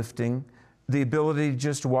shoplifting, the ability to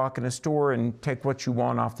just walk in a store and take what you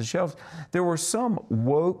want off the shelves, there were some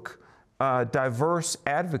woke, diverse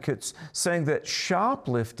advocates saying that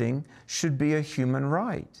shoplifting should be a human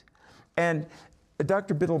right. And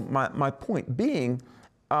Dr. Biddle, my point being,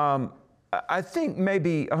 I think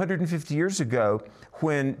maybe 150 years ago,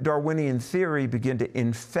 when Darwinian theory began to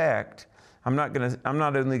infect, I'm not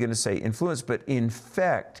only going to say influence, but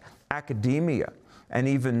infect academia, and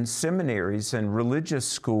even seminaries and religious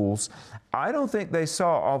schools, I don't think they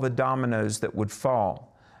saw all the dominoes that would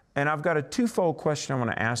fall. And I've got a twofold question I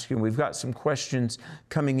want to ask you, and we've got some questions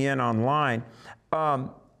coming in online.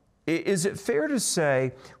 Is it fair to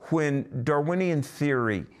say when Darwinian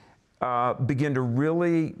theory began to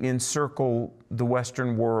really encircle the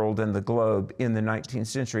Western world and the globe in the 19th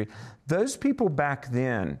century, those people back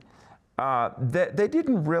then, they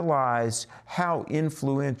didn't realize how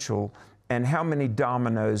influential and how many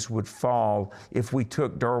dominoes would fall if we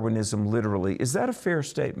took Darwinism literally. Is that a fair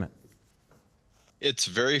statement? It's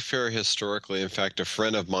very fair historically. In fact, a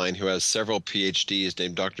friend of mine who has several PhDs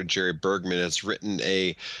named Dr. Jerry Bergman has written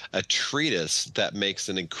a treatise that makes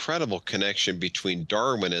an incredible connection between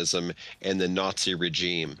Darwinism and the Nazi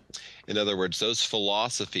regime. In other words, those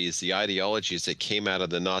philosophies, the ideologies that came out of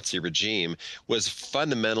the Nazi regime was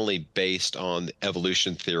fundamentally based on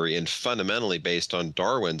evolution theory and fundamentally based on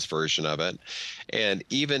Darwin's version of it. And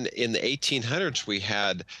even in the 1800s, we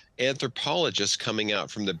had anthropologists coming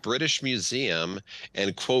out from the British Museum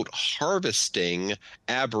and, quote, harvesting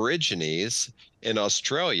Aborigines in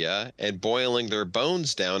Australia and boiling their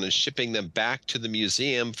bones down and shipping them back to the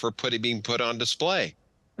museum for being put on display.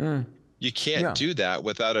 You can't do that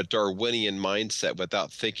without a Darwinian mindset,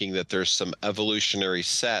 without thinking that there's some evolutionary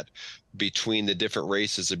set between the different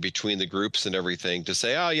races and between the groups and everything to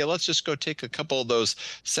say, oh yeah, let's just go take a couple of those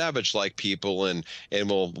savage-like people and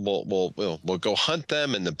we'll go hunt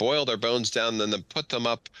them and then boil their bones down and then put them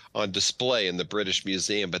up on display in the British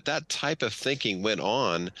Museum. But that type of thinking went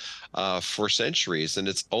on for centuries, and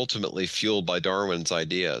it's ultimately fueled by Darwin's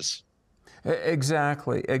ideas.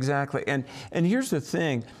 Exactly. And here's the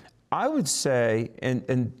thing. I would say,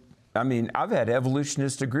 and I mean, I've had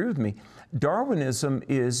evolutionists agree with me, Darwinism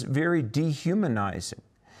is very dehumanizing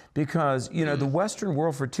because, you know, the Western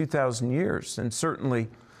world for 2,000 years, and certainly,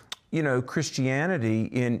 you know, Christianity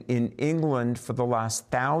in England for the last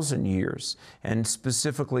 1,000 years, and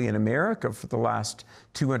specifically in America for the last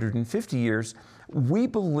 250 years, we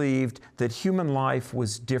believed that human life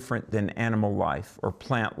was different than animal life or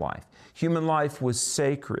plant life. Human life was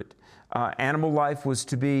sacred. Animal life was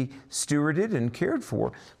to be stewarded and cared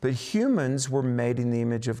for, but humans were made in the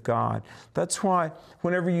image of God. That's why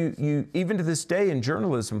whenever you even to this day in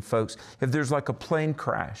journalism, folks, if there's like a plane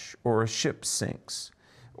crash or a ship sinks,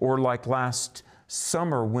 or like last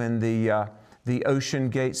summer when the Ocean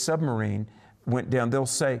Gate submarine went down, they'll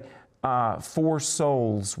say 4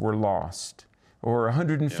 souls were lost, or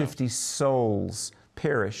 150 souls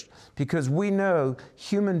perished, because we know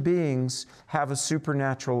human beings have a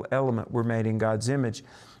supernatural element. We're made in God's image.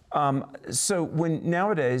 So when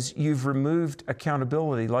nowadays you've removed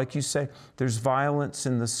accountability, like you say, there's violence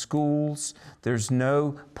in the schools, there's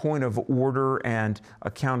no point of order and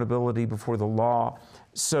accountability before the law.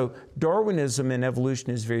 So Darwinism and evolution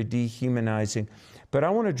is very dehumanizing. But I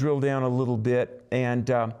want to drill down a little bit, and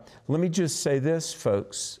let me just say this,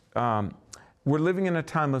 folks. We're living in a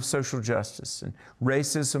time of social justice, and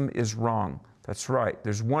racism is wrong. That's right.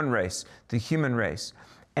 There's one race, the human race.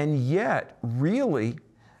 And yet, really,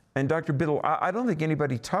 and Dr. Biddle, I don't think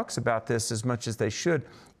anybody talks about this as much as they should.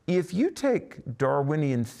 If you take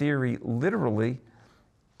Darwinian theory literally,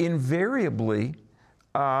 invariably,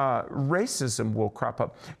 racism will crop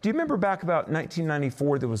up. Do you remember back about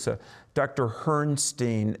 1994, there was a Dr.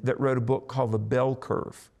 Herrnstein that wrote a book called The Bell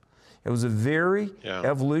Curve. It was a very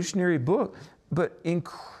evolutionary book, but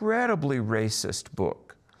incredibly racist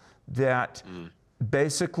book that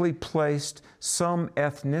basically placed some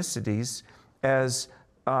ethnicities as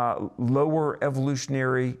lower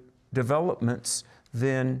evolutionary developments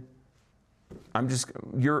than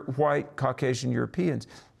white, Caucasian Europeans.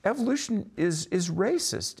 Evolution is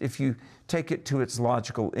racist if you take it to its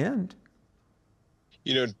logical end.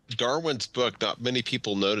 You know, Darwin's book, not many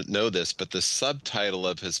people know this, but the subtitle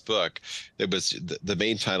of his book, it was the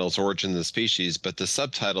main title is Origin of the Species, but the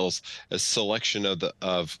subtitle's a selection of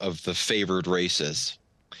the favored races.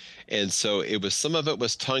 And so it was, some of it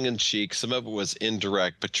was tongue in cheek, some of it was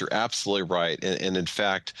indirect, but you're absolutely right. And in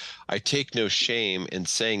fact, I take no shame in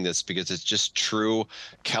saying this because it's just true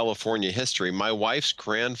California history. My wife's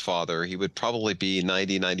grandfather, he would probably be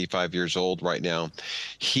 90, 95 years old right now.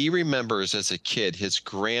 He remembers as a kid, his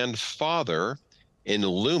grandfather in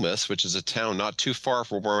Loomis, which is a town not too far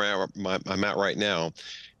from where I'm at right now,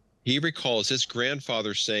 he recalls his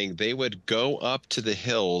grandfather saying they would go up to the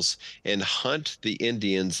hills and hunt the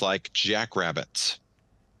Indians like jackrabbits.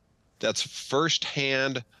 That's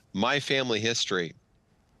firsthand my family history.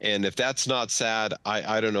 And if that's not sad,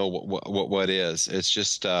 I don't know what is. It's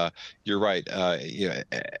just you're right.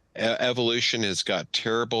 Evolution has got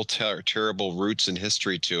terrible roots in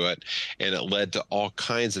history to it, and it led to all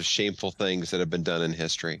kinds of shameful things that have been done in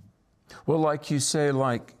history. Well, like you say,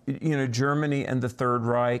 like, Germany and the Third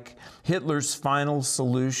Reich, Hitler's final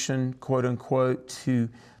solution, quote unquote, to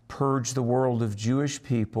purge the world of Jewish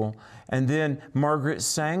people, and then Margaret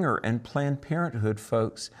Sanger and Planned Parenthood,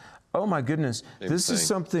 folks. Oh my goodness, this is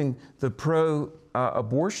something the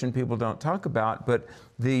pro-abortion people don't talk about, but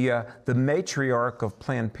the matriarch of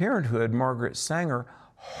Planned Parenthood, Margaret Sanger,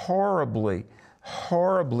 horribly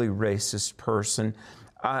racist person.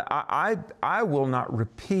 I will not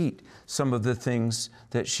repeat some of the things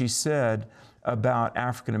that she said about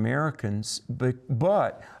African Americans, but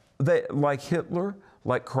they, like Hitler,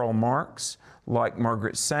 like Karl Marx, like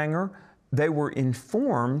Margaret Sanger, they were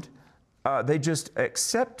informed. They just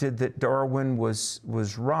accepted that Darwin was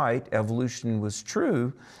right, evolution was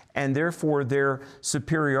true, and therefore their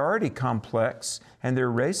superiority complex and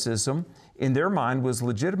their racism, in their mind, was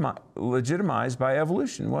legitimized by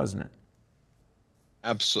evolution, wasn't it?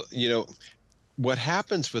 Absolutely. What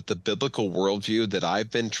happens with the biblical worldview that I've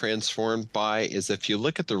been transformed by is if you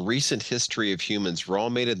look at the recent history of humans, we're all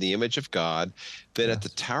made in the image of God. Then at the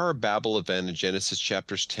Tower of Babel event in Genesis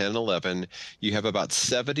chapters 10 and 11, you have about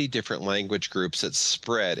 70 different language groups that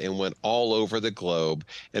spread and went all over the globe.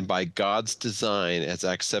 And by God's design, as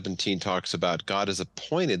Acts 17 talks about, God has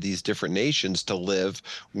appointed these different nations to live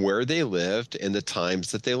where they lived in the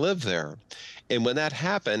times that they lived there. And when that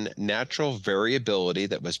happened, natural variability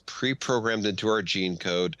that was pre-programmed into our gene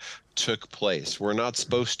code took place. We're not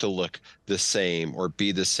supposed to look the same or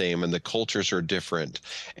be the same, and the cultures are different,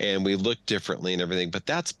 and we look differently and everything, but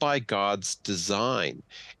that's by God's design.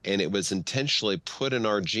 And it was intentionally put in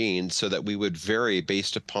our genes so that we would vary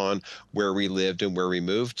based upon where we lived and where we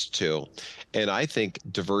moved to. And I think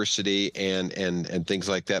diversity and things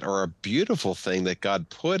like that are a beautiful thing that God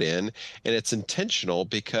put in, and it's intentional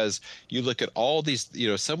because you look at all these,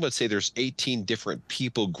 some would say there's 18 different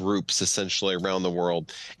people groups essentially around the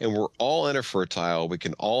world, and we're all infertile. We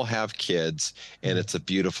can all have kids, and it's a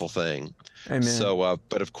beautiful thing. Amen. So,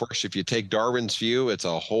 but of course, if you take Darwin's view, it's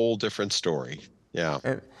a whole different story. Yeah.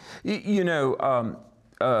 You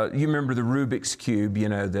remember the Rubik's Cube,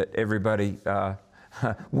 that everybody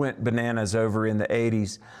went bananas over in the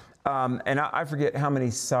 80s. And I forget how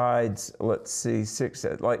many sides, let's see,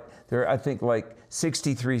 I think like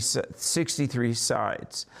 63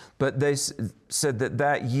 sides. But they said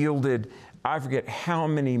that yielded, I forget how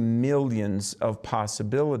many millions of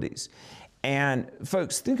possibilities. And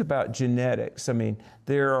folks, think about genetics. I mean,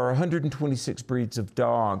 there are 126 breeds of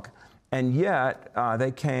dog, and yet they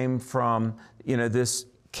came from, this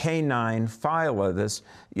canine phyla. This,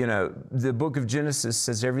 the book of Genesis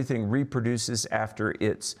says everything reproduces after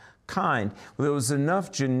its kind. Well, there was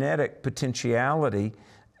enough genetic potentiality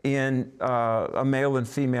in a male and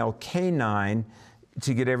female canine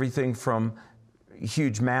to get everything from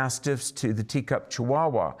huge mastiffs to the teacup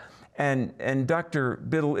chihuahua. And Dr.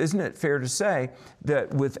 Biddle, isn't it fair to say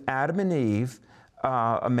that with Adam and Eve,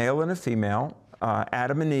 a male and a female,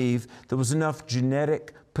 Adam and Eve, there was enough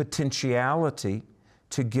genetic potentiality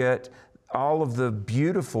to get all of the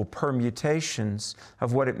beautiful permutations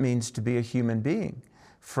of what it means to be a human being,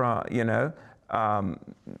 from,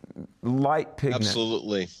 light pigment.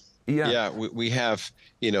 Absolutely. Yeah, we have,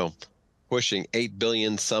 pushing 8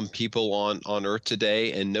 billion some people on Earth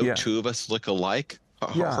today, and no two of us look alike.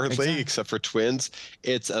 Hardly, exactly. Except for twins.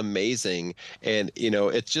 It's amazing. And,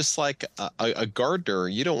 it's just like a gardener.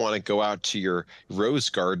 You don't want to go out to your rose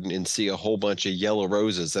garden and see a whole bunch of yellow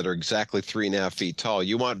roses that are exactly 3.5 feet tall.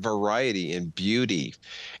 You want variety and beauty.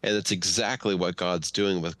 And that's exactly what God's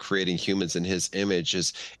doing with creating humans in his image,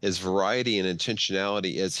 is variety and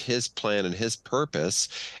intentionality is his plan and his purpose.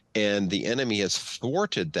 And the enemy has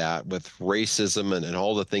thwarted that with racism and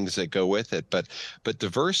all the things that go with it. But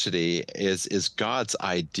diversity is God's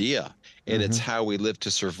idea, and it's how we live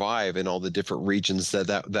to survive in all the different regions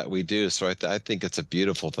that we do. So I think it's a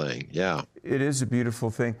beautiful thing. Yeah. It is a beautiful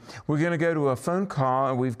thing. We're going to go to a phone call,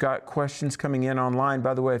 and we've got questions coming in online.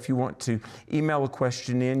 By the way, if you want to email a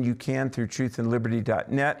question in, you can through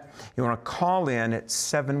truthandliberty.net. You want to call in at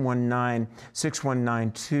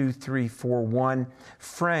 719-619-2341.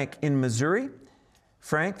 Frank in Missouri.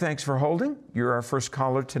 Frank, thanks for holding. You're our first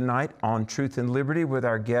caller tonight on Truth and Liberty with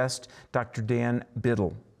our guest, Dr. Dan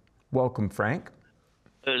Biddle. Welcome, Frank.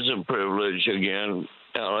 It's a privilege again,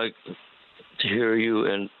 Alec, to hear you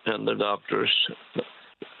and the doctors.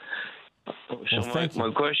 So my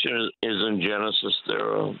question is in Genesis.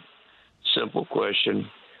 They're a simple question.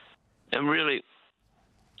 And really,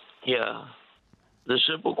 Yeah. The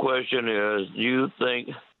simple question is, do you think,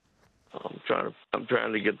 I'm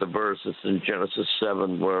trying to get the verse. It's in Genesis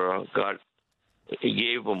 7 where God, he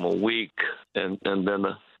gave them a week, and then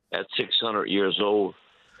at 600 years old,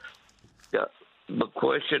 yeah, the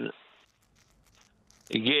question,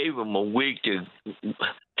 he gave them a week to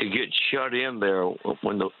get shut in there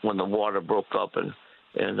when the water broke up and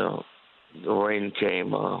the rain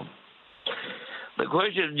came. The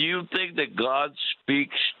question: do you think that God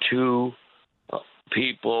speaks to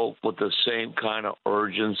people with the same kind of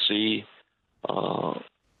urgency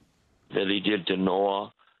that he did to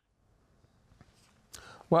Noah?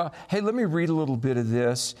 Well, hey, let me read a little bit of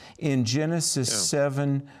this. In Genesis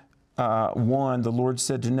 7, 1, the Lord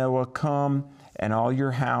said to Noah, "Come and all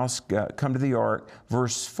your house, come to the ark."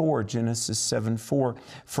 Verse 4, Genesis 7, 4,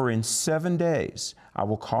 "For in 7 days I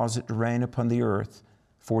will cause it to rain upon the earth,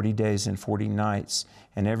 40 days and 40 nights,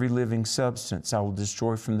 and every living substance I will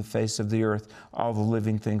destroy from the face of the earth, all the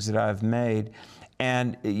living things that I have made."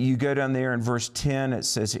 And you go down there in verse 10, it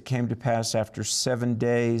says, "It came to pass after 7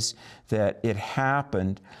 days that it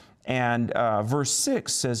happened." And verse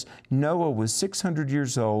 6 says, "Noah was 600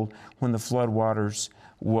 years old when the flood waters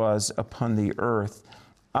was upon the earth."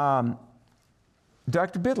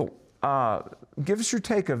 Dr. Biddle, give us your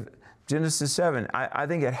take of Genesis 7. I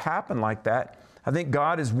think it happened like that. I think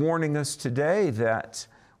God is warning us today that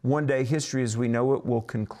one day history as we know it will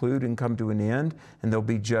conclude and come to an end, and there'll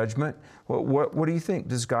be judgment. What do you think?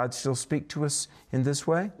 Does God still speak to us in this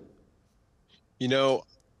way? You know,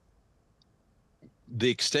 the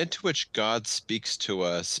extent to which God speaks to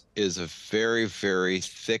us is a very, very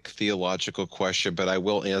thick theological question, but I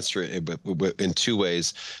will answer it in two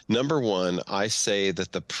ways. Number one, I would say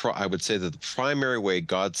that the primary way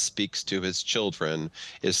God speaks to his children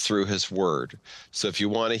is through his word. So if you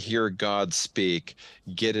want to hear God speak,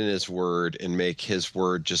 get in his word and make his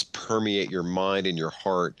word just permeate your mind and your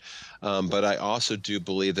heart. But I also do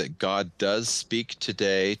believe that God does speak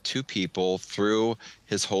today to people through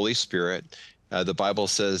his Holy Spirit. The Bible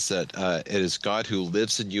says that it is God who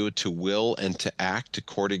lives in you to will and to act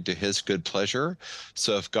according to his good pleasure.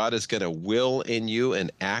 So if God is going to will in you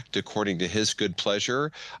and act according to his good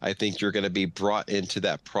pleasure, I think you're going to be brought into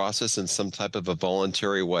that process in some type of a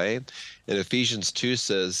voluntary way. And Ephesians 2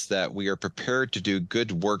 says that we are prepared to do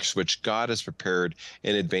good works which God has prepared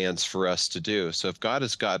in advance for us to do. So if God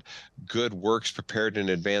has got good works prepared in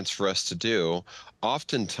advance for us to do,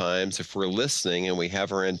 oftentimes if we're listening and we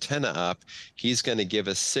have our antenna up, he's going to give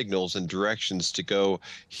us signals and directions to go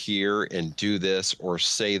here and do this or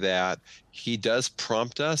say that. He does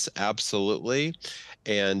prompt us, absolutely.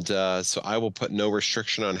 And so I will put no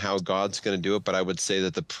restriction on how God's going to do it, but I would say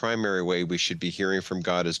that the primary way we should be hearing from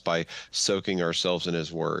God is by soaking ourselves in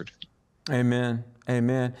his word. Amen.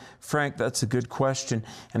 Amen. Frank, that's a good question.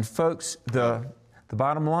 And folks, the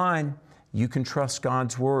bottom line, you can trust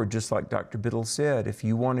God's word, just like Dr. Biddle said. If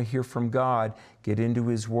you want to hear from God, get into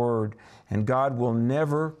his word. And God will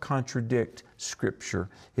never contradict Scripture.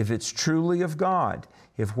 If it's truly of God,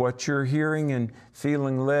 if what you're hearing and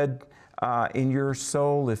feeling led in your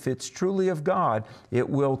soul, if it's truly of God, it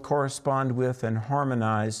will correspond with and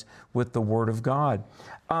harmonize with the Word of God.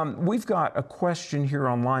 We've got a question here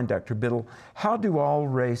online, Dr. Biddle. How do all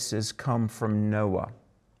races come from Noah?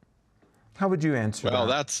 How would you answer that? Well,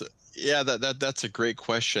 that's a great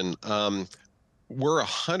question. We're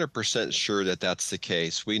 100% sure that that's the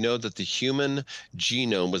case. We know that the human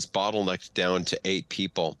genome was bottlenecked down to 8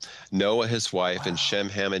 people: Noah, his wife, and Shem,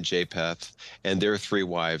 Ham, and Japheth, and their 3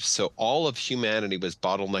 wives. So all of humanity was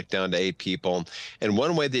bottlenecked down to 8 people. And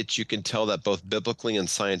one way that you can tell that both biblically and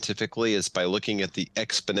scientifically is by looking at the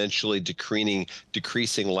exponentially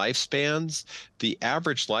decreasing lifespans. The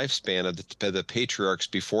average lifespan of the patriarchs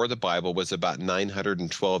before the Bible was about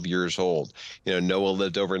 912 years old. You know, Noah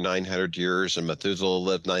lived over 900 years, and Methuselah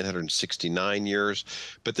lived 969 years.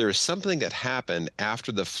 But there is something that happened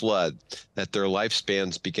after the flood that their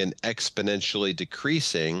lifespans began exponentially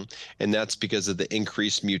decreasing, and that's because of the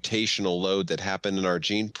increased mutational load that happened in our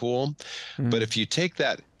gene pool. Mm-hmm. But if you take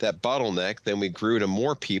that bottleneck, then we grew to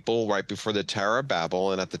more people right before the Tower of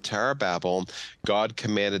Babel, and at the Tower of Babel, God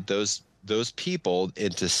commanded those people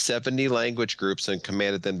into 70 language groups and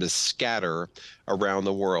commanded them to scatter around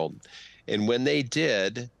the world. And when they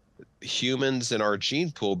did, humans in our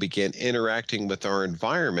gene pool began interacting with our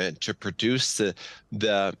environment to produce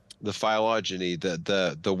the phylogeny,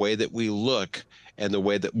 the way that we look and the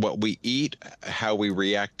way that what we eat, how we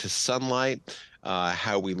react to sunlight,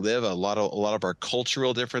 how we live. A lot of our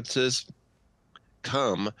cultural differences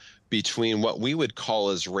come between what we would call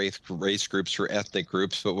as race groups or ethnic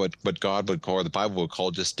groups, but what God would call, or the Bible would call,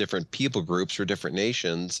 just different people groups or different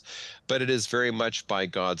nations. But it is very much by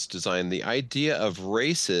God's design. The idea of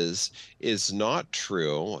races is not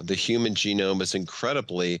true. The human genome is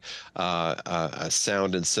incredibly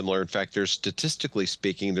sound and similar. In fact, statistically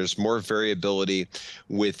speaking, there's more variability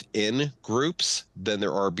within groups than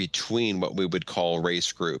there are between what we would call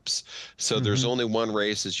race groups. So there's only one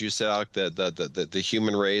race, as you said, Alec, the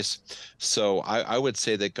human race. So I would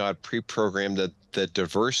say that God pre-programmed the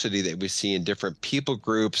diversity that we see in different people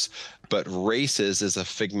groups, but races is a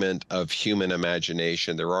figment of human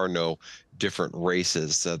imagination. There are no different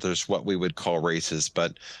races. There's what we would call races,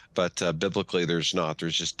 but biblically there's not.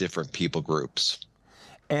 There's just different people groups.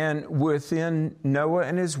 And within Noah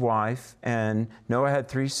and his wife, and Noah had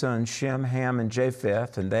 3 sons, Shem, Ham, and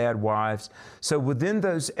Japheth, and they had wives. So within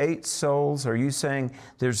those 8 souls, are you saying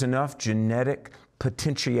there's enough genetic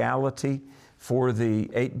potentiality for the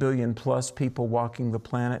 8 billion plus people walking the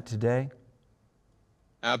planet today?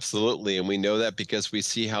 Absolutely, and we know that because we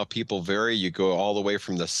see how people vary. You go all the way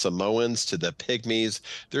from the Samoans to the Pygmies.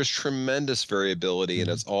 There's tremendous variability, and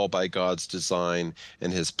it's all by God's design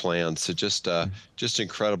and His plan. So just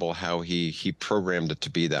incredible how He programmed it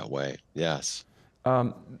to be that way. Yes.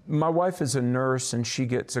 My wife is a nurse, and she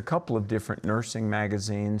gets a couple of different nursing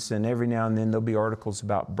magazines, and every now and then there'll be articles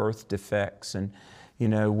about birth defects, and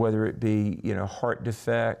whether it be heart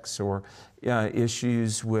defects or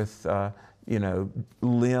issues with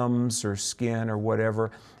limbs or skin or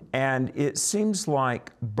whatever. And it seems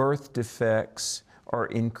like birth defects are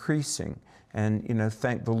increasing. And,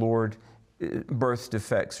 thank the Lord, birth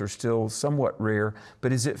defects are still somewhat rare.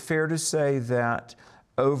 But is it fair to say that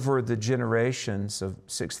over the generations of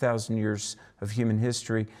 6,000 years of human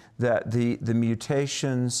history, that the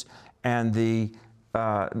mutations and the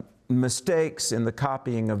mistakes in the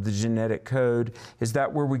copying of the genetic code, is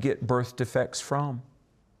that where we get birth defects from?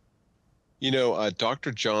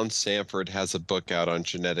 Dr. John Sanford has a book out on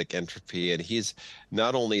genetic entropy, and he's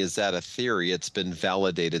not only is that a theory, it's been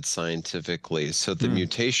validated scientifically. So the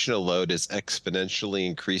mutational load is exponentially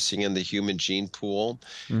increasing in the human gene pool,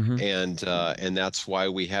 and that's why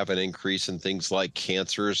we have an increase in things like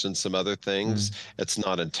cancers and some other things. It's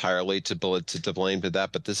not entirely to blame to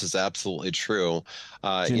that, but this is absolutely true.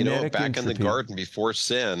 Back in the garden before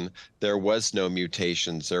sin, there was no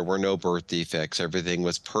mutations, there were no birth defects, everything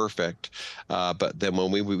was perfect. But then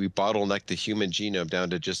when we bottlenecked the human genome down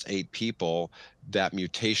to just 8 people, that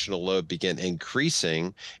mutational load began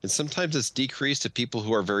increasing. And sometimes it's decreased to people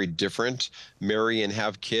who are very different, marry and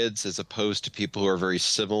have kids, as opposed to people who are very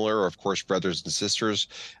similar, or of course brothers and sisters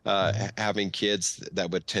having kids. That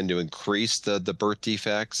would tend to increase the birth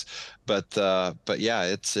defects. But yeah,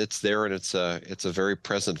 it's there, and it's a very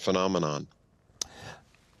present phenomenon.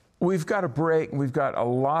 We've got a break. We've got a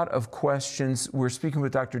lot of questions. We're speaking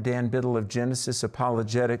with Dr. Dan Biddle of Genesis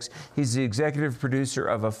Apologetics. He's the executive producer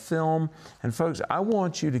of a film. And folks, I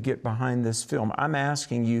want you to get behind this film. I'm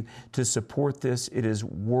asking you to support this. It is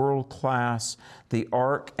world-class. The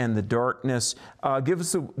Ark and the Darkness. Give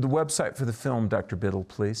us the website for the film, Dr. Biddle,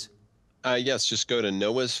 please. Yes, just go to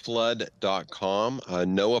noahsflood.com,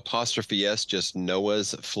 no apostrophe S, just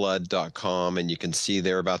noahsflood.com, and you can see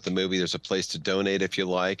there about the movie. There's a place to donate if you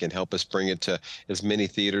like and help us bring it to as many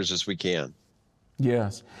theaters as we can.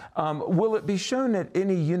 Yes. Will it be shown at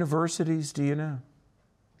any universities, do you know?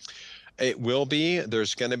 It will be.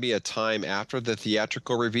 There's going to be a time after the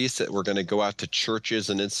theatrical release that we're going to go out to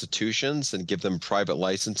churches and institutions and give them private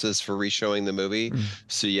licenses for re-showing the movie.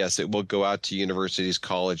 So yes, it will go out to universities,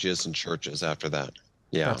 colleges, and churches after that.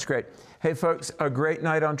 Yeah. That's great. Hey folks, a great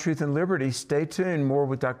night on Truth and Liberty. Stay tuned. More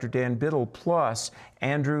with Dr. Dan Biddle, plus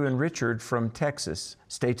Andrew and Richard from Texas.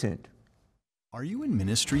 Stay tuned. Are you in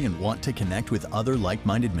ministry and want to connect with other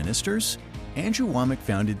like-minded ministers? Andrew Womack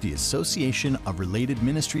founded the Association of Related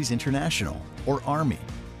Ministries International, or ARMY,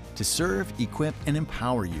 to serve, equip, and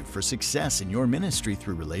empower you for success in your ministry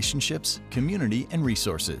through relationships, community, and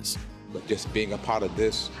resources. But just being a part of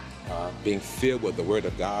this, being filled with the Word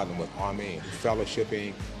of God and with ARMY and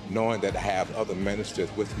fellowshipping, knowing that I have other ministers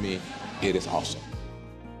with me, it is awesome.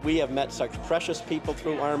 We have met such precious people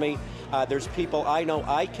through ARMY. There's people I know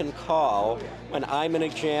I can call when I'm in a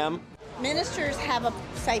jam. Ministers have a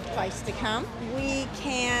safe place to come. We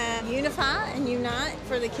can unify and unite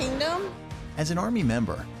for the kingdom. As an ARMY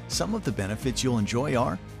member, some of the benefits you'll enjoy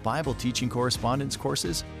are Bible teaching correspondence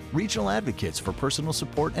courses, regional advocates for personal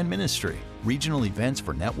support and ministry, regional events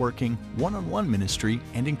for networking, one-on-one ministry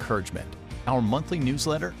and encouragement, our monthly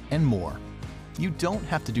newsletter, and more. You don't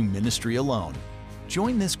have to do ministry alone.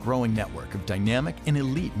 Join this growing network of dynamic and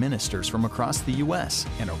elite ministers from across the U.S.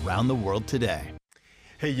 and around the world today.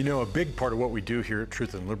 Hey, you know, a big part of what we do here at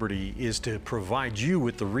Truth and Liberty is to provide you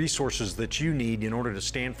with the resources that you need in order to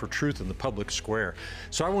stand for truth in the public square.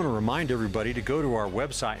 So I want to remind everybody to go to our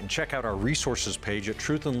website and check out our resources page at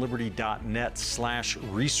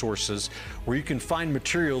truthandliberty.net/resources, where you can find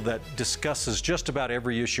material that discusses just about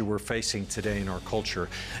every issue we're facing today in our culture.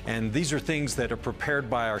 And these are things that are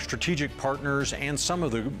prepared by our strategic partners and some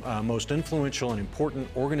of the most influential and important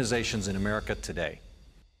organizations in America today.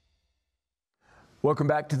 Welcome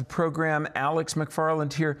back to the program. Alex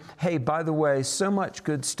McFarland here. Hey, by the way, so much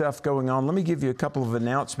good stuff going on. Let me give you a couple of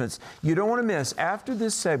announcements you don't want to miss. After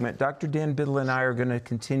this segment, Dr. Dan Biddle and I are going to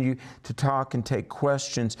continue to talk and take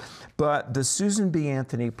questions. But the Susan B.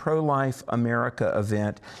 Anthony Pro-Life America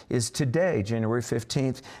event is today, January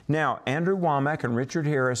 15th. Now, Andrew Womack and Richard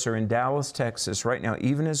Harris are in Dallas, Texas right now,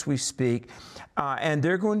 even as we speak. And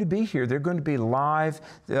they're going to be here. They're going to be live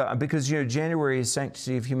because, you know, January is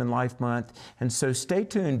Sanctity of Human Life Month. And so stay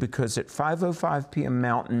tuned, because at 5:05 p.m.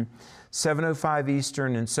 Mountain, 7:05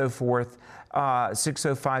 Eastern, and so forth,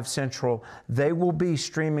 6:05 Central, they will be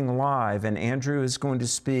streaming live, and Andrew is going to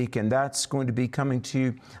speak, and that's going to be coming to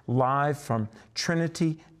you live from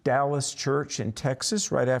Trinity Dallas Church in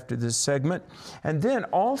Texas right after this segment. And then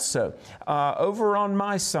also over on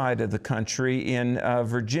my side of the country in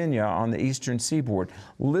Virginia on the eastern seaboard,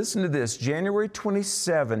 listen to this, January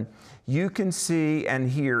 27, you can see and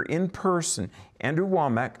hear in person Andrew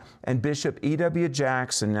Womack and Bishop E.W.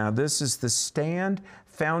 Jackson. Now, this is the Stand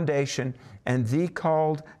Foundation and The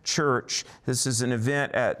Called Church. This is an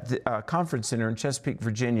event at the Conference Center in Chesapeake,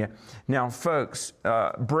 Virginia. Now, folks,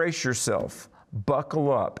 brace yourself.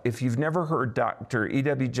 Buckle up. If you've never heard Dr.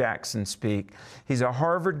 E.W. Jackson speak, he's a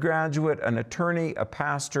Harvard graduate, an attorney, a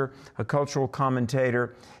pastor, a cultural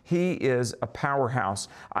commentator. He is a powerhouse.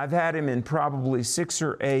 I've had him in probably 6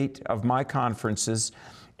 or 8 of my conferences.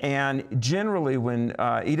 And generally, when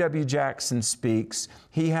E.W. Jackson speaks,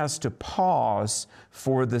 he has to pause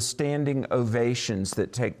for the standing ovations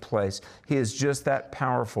that take place. He is just that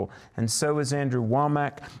powerful. And so is Andrew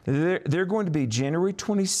Womack. They're going to be January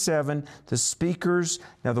 27. The speakers,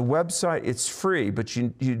 now the website, it's free, but you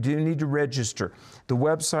do need to register. The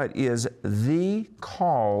website is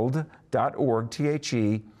thecalled.org,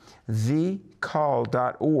 T-H-E,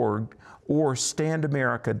 thecalled.org, or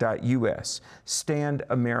standamerica.us,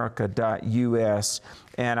 standamerica.us.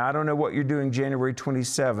 And I don't know what you're doing January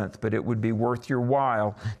 27th, but it would be worth your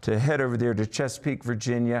while to head over there to Chesapeake,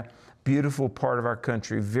 Virginia, beautiful part of our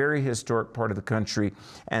country, very historic part of the country,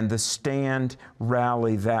 and the Stand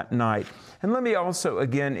rally that night. And let me also,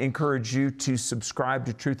 again, encourage you to subscribe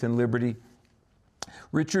to Truth and Liberty.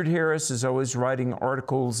 Richard Harris is always writing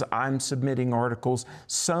articles. I'm submitting articles.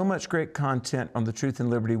 So much great content on the Truth and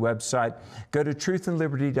Liberty website. Go to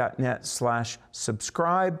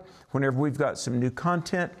truthandliberty.net/subscribe. Whenever we've got some new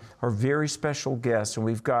content or very special guests, and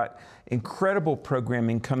we've got incredible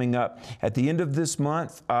programming coming up at the end of this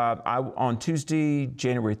month. On Tuesday,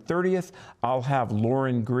 January 30th, I'll have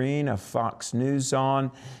Lauren Green of Fox News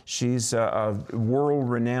on. She's a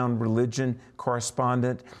world-renowned religion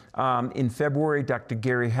correspondent. In February, Dr.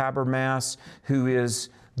 Gary Habermas, who is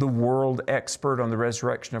the world expert on the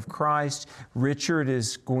resurrection of Christ. Richard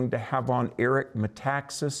is going to have on Eric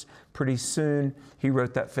Metaxas pretty soon. He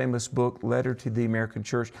wrote that famous book, Letter to the American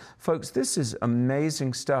Church. Folks, this is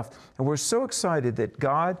amazing stuff. And we're so excited that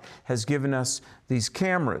God has given us these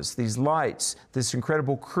cameras, these lights, this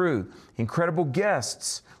incredible crew, incredible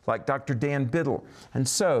guests like Dr. Dan Biddle. And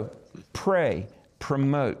so pray,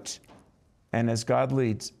 promote, and as God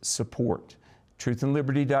leads, support.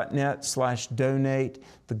 truthandliberty.net/donate.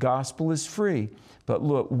 The gospel is free. But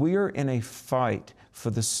look, we are in a fight for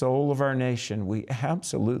the soul of our nation. We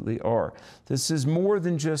absolutely are. This is more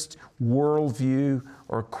than just worldview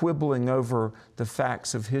or quibbling over the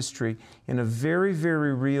facts of history. In a very,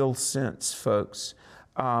 very real sense, folks,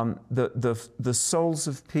 the souls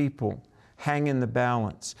of people hang in the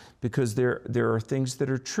balance, because there are things that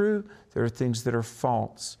are true, there are things that are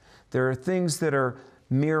false. There are things that are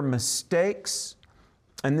mere mistakes,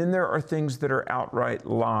 and then there are things that are outright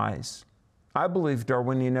lies. I believe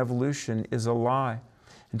Darwinian evolution is a lie.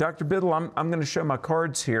 And Dr. Biddle, I'm going to show my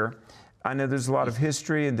cards here. I know there's a lot of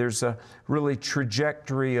history and there's a really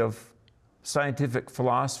trajectory of scientific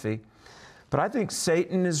philosophy, but I think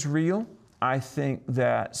Satan is real. I think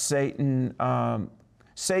that Satan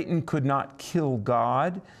could not kill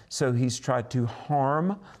God, so he's tried to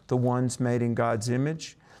harm the ones made in God's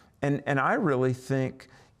image. And I really think,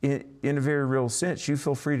 in a very real sense, you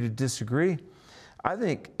feel free to disagree, I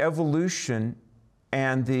think evolution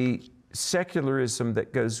and the secularism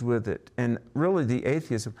that goes with it, and really the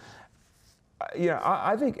atheism.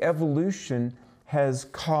 I think evolution has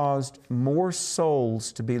caused more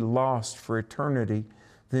souls to be lost for eternity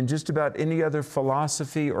than just about any other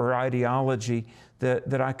philosophy or ideology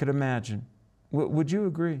that I could imagine. Would you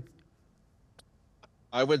agree?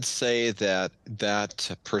 I would say that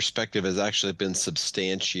that perspective has actually been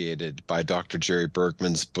substantiated by Dr. Jerry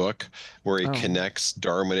Bergman's book, where he connects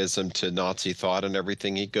Darwinism to Nazi thought and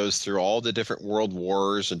everything. He goes through all the different world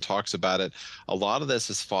wars and talks about it. A lot of this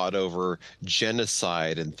is fought over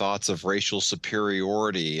genocide and thoughts of racial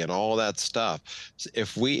superiority and all that stuff.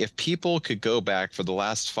 If people could go back for the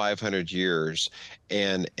last 500 years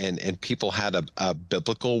and people had a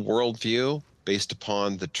biblical worldview, based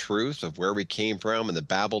upon the truth of where we came from and the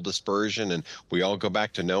Babel dispersion, and we all go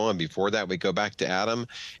back to Noah, and before that we go back to Adam.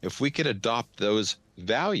 If we could adopt those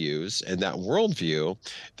values and that worldview,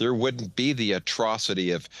 there wouldn't be the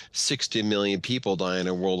atrocity of 60 million people dying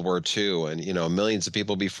in World War II, and millions of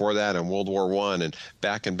people before that in World War I, and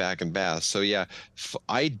back and back and back. So yeah,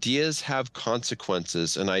 ideas have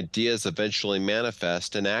consequences, and ideas eventually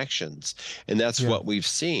manifest in actions, and that's what we've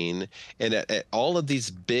seen. And at all of these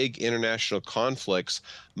big international conflicts,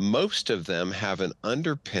 most of them have an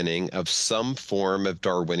underpinning of some form of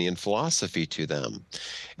Darwinian philosophy to them.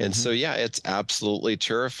 And so, yeah, it's absolutely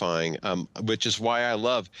terrifying, which is why I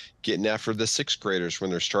love getting after the sixth graders when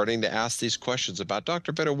they're starting to ask these questions about,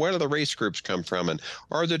 Dr. Bitter, where do the race groups come from? And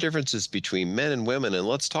are there differences between men and women? And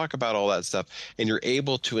let's talk about all that stuff. And you're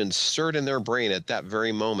able to insert in their brain at that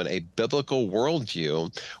very moment a biblical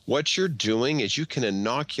worldview. What you're doing is you can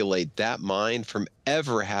inoculate that mind from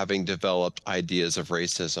ever having developed ideas of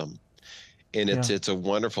racism. And it's a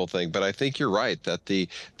wonderful thing. But I think you're right that the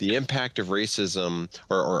impact of racism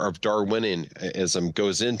or of Darwinism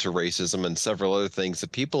goes into racism and several other things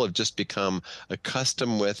that people have just become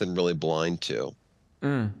accustomed with and really blind to.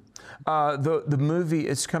 The movie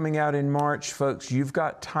is coming out in March, folks. You've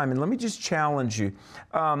got time. And let me just challenge you.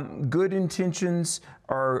 Good intentions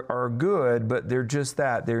are good, but they're just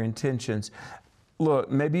that, they're intentions.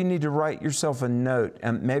 Look, maybe you need to write yourself a note,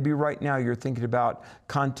 and maybe right now you're thinking about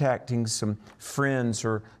contacting some friends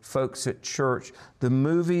or folks at church. The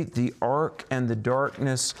movie, The Ark and the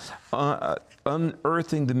Darkness,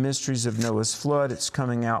 Unearthing the Mysteries of Noah's Flood, it's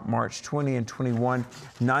coming out March 20 and 21,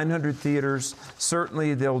 900 theaters.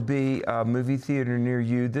 Certainly there'll be a movie theater near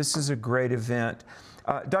you. This is a great event.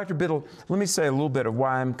 Dr. Biddle, let me say a little bit of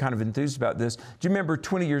why I'm kind of enthused about this. Do you remember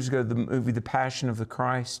 20 years ago the movie The Passion of the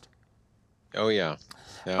Christ? Oh, yeah.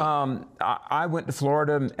 I went to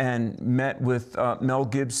Florida and met with Mel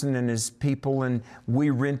Gibson and his people, and we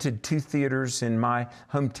rented 2 theaters in my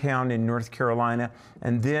hometown in North Carolina,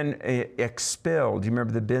 and then Expelled. Do you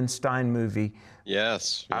remember the Ben Stein movie?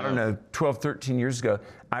 Yes. I don't know, 12, 13 years ago.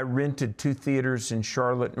 I rented 2 theaters in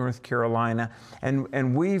Charlotte, North Carolina,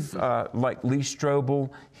 and we've, like Lee Strobel,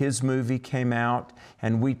 his movie came out,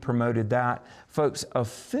 and we promoted that. Folks, a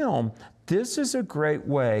film, this is a great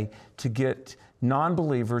way to get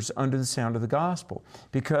non-believers under the sound of the gospel,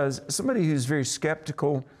 because somebody who's very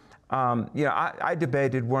skeptical, I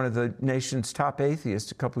debated one of the nation's top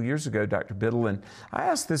atheists a couple years ago, Dr. Biddle, and I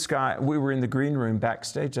asked this guy, we were in the green room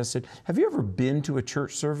backstage, I said, have you ever been to a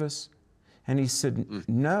church service? And he said,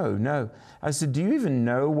 no. I said, do you even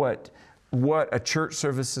know what a church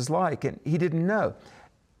service is like? And he didn't know.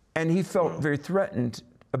 And he felt very threatened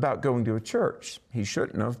about going to a church. He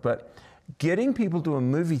shouldn't have, but getting people to a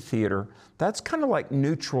movie theater, that's kind of like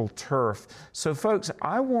neutral turf. So folks,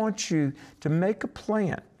 I want you to make a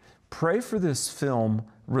plan. Pray for this film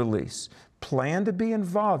release. Plan to be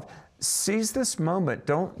involved. Seize this moment.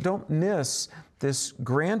 Don't miss this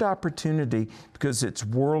grand opportunity, because it's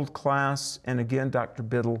world class. And again, Dr.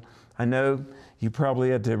 Biddle, I know you probably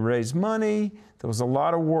had to raise money. There was a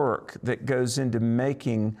lot of work that goes into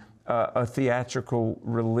making a theatrical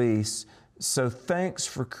release. So thanks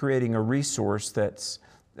for creating a resource that's,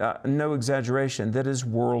 no exaggeration, that is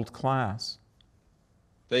world class.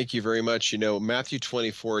 Thank you very much. Matthew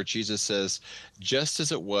 24, Jesus says, just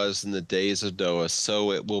as it was in the days of Noah,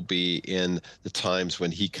 so it will be in the times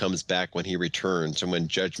when he comes back, when he returns, and when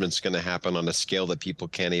judgment's going to happen on a scale that people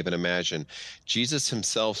can't even imagine. Jesus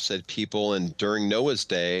himself said people during Noah's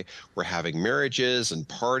day were having marriages and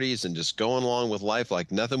parties and just going along with life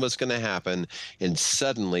like nothing was going to happen, and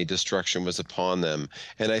suddenly destruction was upon them.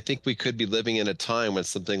 And I think we could be living in a time when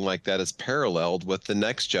something like that is paralleled with the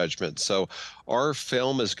next judgment. So our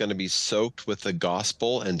film is going to be soaked with the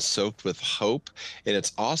gospel and soaked with hope, and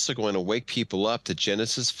it's also going to wake people up to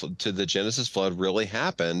the Genesis flood really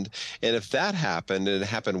happened. And if that happened, and it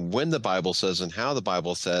happened when the Bible says and how the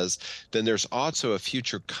Bible says, then there's also a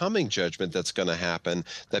future coming judgment that's going to happen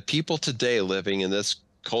that people today living in this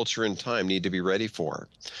culture and time need to be ready for.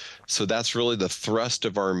 So that's really the thrust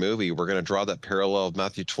of our movie. We're going to draw that parallel of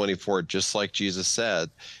Matthew 24, just like Jesus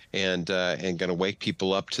said, and going to wake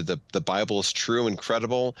people up to the Bible is true and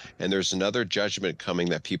credible, and there's another judgment coming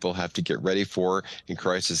that people have to get ready for, and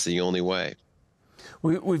Christ is the only way.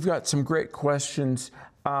 We've got some great questions.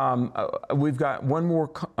 We've got one more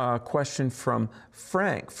question from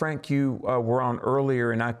Frank. Frank, you were on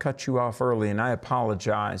earlier, and I cut you off early, and I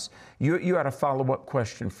apologize. You had a follow-up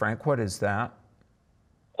question, Frank. What is that?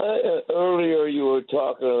 Earlier, you were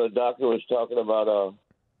talking. The doctor was talking about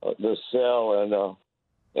the cell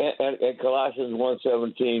and Colossians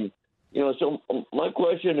 1:17. You know, so my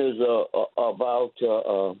question is about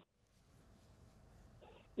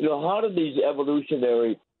you know, how did these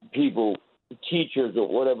evolutionary people, teachers or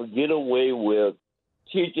whatever, get away with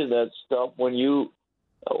teaching that stuff when you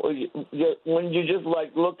just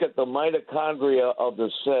like look at the mitochondria of the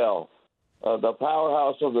cell, the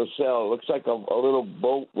powerhouse of the cell? It looks like a little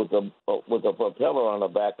boat with a propeller on the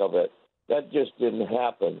back of it. That just didn't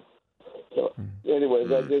happen. So,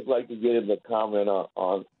 anyways, I'd just like to get him to comment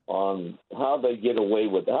on how they get away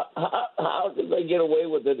with it. How did they get away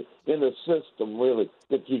with it in the system, really,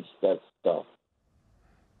 to teach that stuff?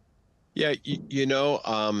 Yeah, you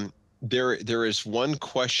know, there is one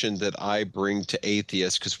question that I bring to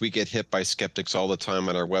atheists, because we get hit by skeptics all the time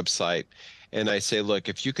on our website. And I say, look,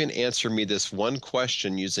 if you can answer me this one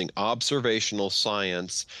question using observational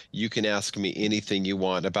science, you can ask me anything you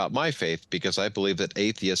want about my faith, because I believe that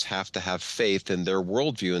atheists have to have faith in their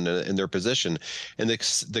worldview and in their position. And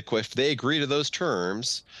if they agree to those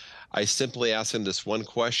terms, I simply ask them this one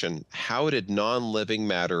question: how did non-living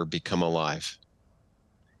matter become alive?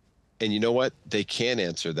 And you know what? They can't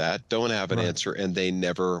answer that, don't have an answer, and they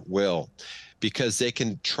never will. Because they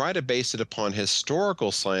can try to base it upon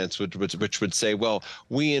historical science, which would say, well,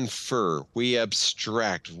 we infer, we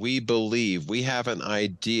abstract, we believe, we have an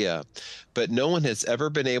idea. But no one has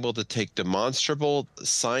ever been able to take demonstrable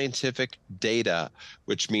scientific data,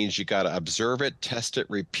 which means you got to observe it, test it,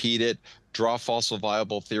 repeat it, draw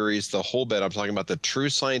falsifiable theories, the whole bit. I'm talking about the true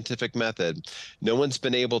scientific method. No one's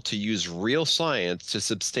been able to use real science to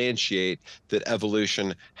substantiate that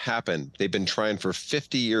evolution happened. They've been trying for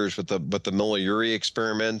 50 years with the Miller-Urey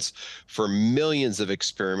experiments, for millions of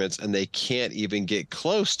experiments, and they can't even get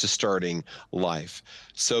close to starting life.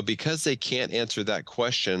 So because they can't answer that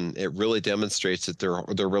question, it really demonstrates that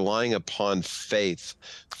they're relying upon faith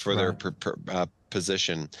for their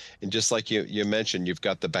position. And just like you mentioned, you've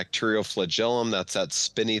got the bacterial flagellum, that's that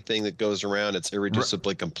spinny thing that goes around. It's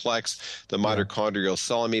irreducibly complex. The mitochondrial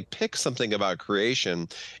cell. I mean, pick something about creation.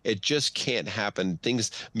 It just can't happen.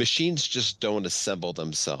 Machines just don't assemble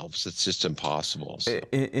themselves. It's just impossible. So.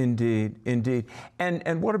 Indeed.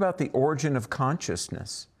 And what about the origin of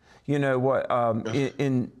consciousness? You know what,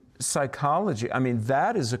 in psychology, I mean,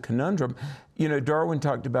 that is a conundrum. You know, Darwin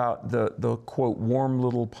talked about the quote, warm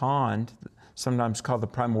little pond, sometimes called the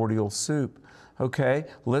primordial soup. Okay,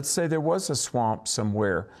 let's say there was a swamp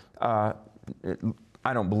somewhere. I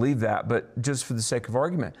don't believe that, but just for the sake of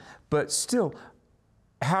argument. But still,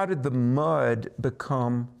 how did the mud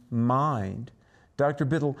become mind? Dr.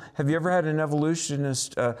 Biddle, have you ever had an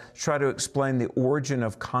evolutionist try to explain the origin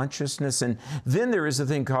of consciousness? And then there is a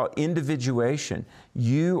thing called individuation.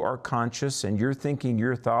 You are conscious and you're thinking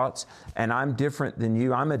your thoughts, and I'm different than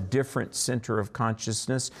you. I'm a different center of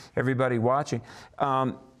consciousness. Everybody watching.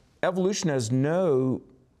 Evolution has no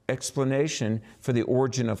explanation for the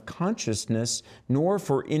origin of consciousness, nor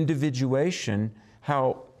for individuation,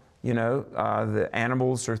 how, you know, the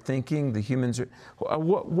animals are thinking, the humans are.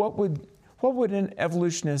 What would an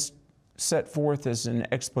evolutionist set forth as an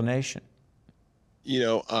explanation? You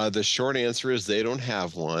know, the short answer is they don't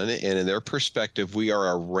have one. And in their perspective, we are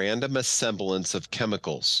a random assemblance of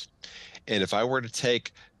chemicals. And if I were to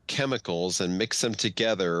take chemicals and mix them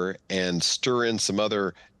together and stir in some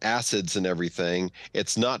other acids and everything,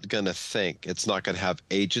 it's not going to think. It's not going to have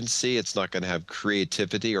agency. It's not going to have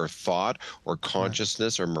creativity or thought or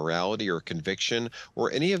consciousness or morality or conviction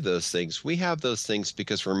or any of those things. We have those things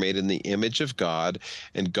because we're made in the image of God,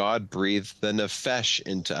 and God breathed the nephesh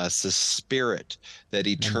into us, the spirit, that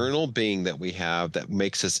eternal being that we have that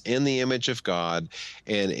makes us in the image of God.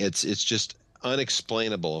 And it's just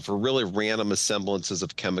unexplainable. If we're really random assemblances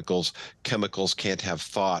of chemicals, chemicals can't have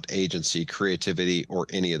thought, agency, creativity, or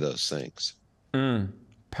any of those things.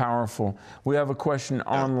 powerful. We have a question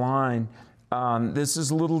online. This is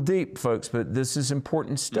a little deep, folks, but this is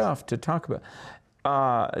important stuff to talk about.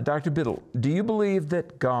 Dr. Biddle, do you believe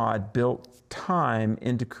that God built time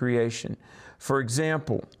into creation? For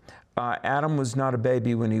example, Adam was not a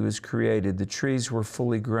baby when he was created. The trees were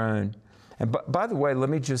fully grown. And by the way, let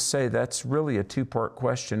me just say that's really a two-part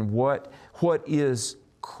question. What is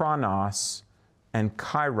chronos and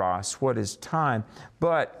kairos? What is time?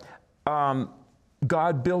 But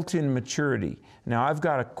God built in maturity. Now, I've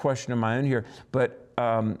got a question of my own here, but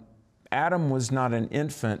Adam was not an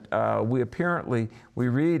infant. We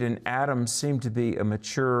read, and Adam seemed to be a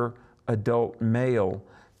mature adult male.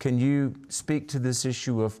 Can you speak to this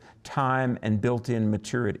issue of time and built-in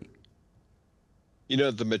maturity? You know,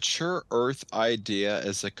 the mature Earth idea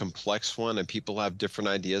is a complex one, and people have different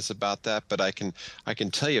ideas about that. But I can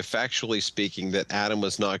tell you, factually speaking, that Adam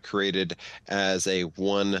was not created as a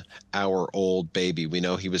 1 hour old baby. We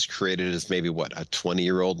know he was created as maybe what, a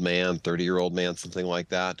 20-year-old man, 30-year-old man, something like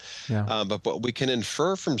that. Yeah. But we can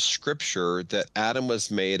infer from Scripture that Adam was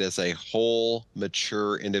made as a whole,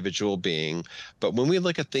 mature individual being. But when we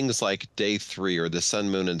look at things like day 3 or the sun,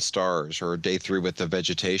 moon, and stars, or day 3 with the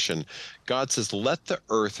vegetation, God says, let the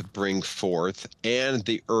earth bring forth, and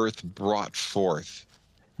the earth brought forth.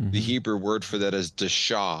 Mm-hmm. The Hebrew word for that is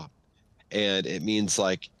dashah, and it means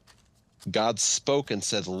like God spoke and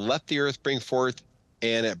said, let the earth bring forth,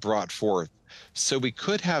 and it brought forth. So we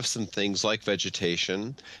could have some things like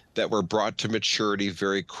vegetation that were brought to maturity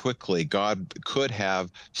very quickly. God could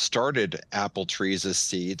have started apple trees as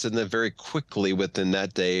seeds and then very quickly within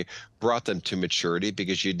that day brought them to maturity,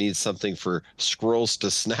 because you'd need something for squirrels to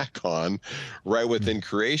snack on right within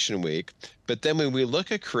creation week. But then when we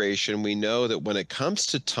look at creation, we know that when it comes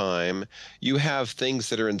to time, you have things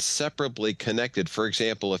that are inseparably connected. For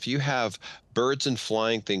example, if you have birds and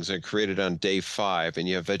flying things that are created on day 5, and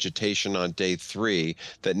you have vegetation on day 3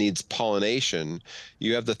 that needs pollination,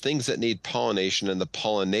 you have the things that need pollination and the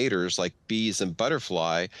pollinators like bees and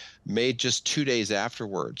butterfly made just 2 days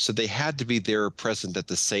afterwards. So they had to be there present at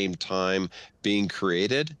the same time being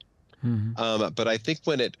created. Mm-hmm. But I think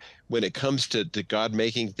when it comes to God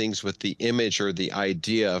making things with the image or the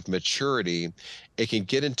idea of maturity, it can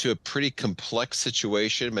get into a pretty complex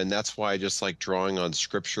situation. And that's why I just like drawing on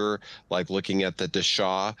Scripture, like looking at the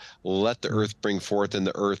dashah, let the earth bring forth, and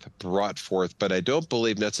the earth brought forth. But I don't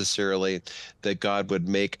believe necessarily that God would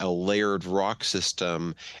make a layered rock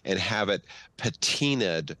system and have it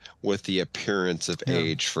patinaed with the appearance of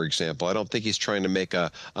age, for example. I don't think he's trying to make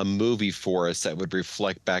a movie for us that would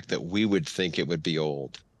reflect back that we would think it would be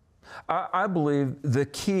old. I believe the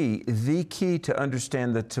key to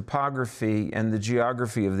understand the topography and the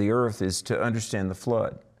geography of the earth is to understand the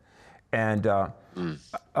flood. And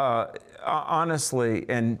honestly,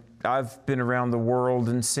 and I've been around the world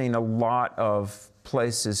and seen a lot of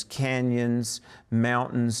places, canyons,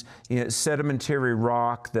 mountains, sedimentary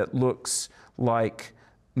rock that looks like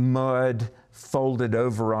mud folded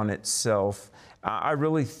over on itself. I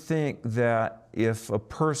really think that if a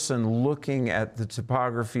person looking at the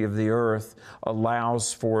topography of the earth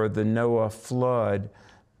allows for the Noah flood,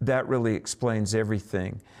 that really explains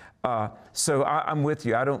everything. So I'm with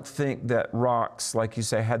you. I don't think that rocks, like you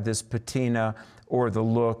say, had this patina or the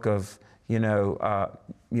look of,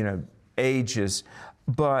 ages.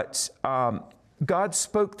 But God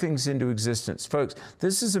spoke things into existence. Folks,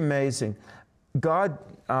 this is amazing. God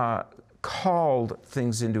called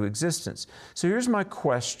things into existence. So here's my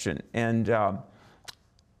question, and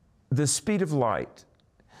the speed of light.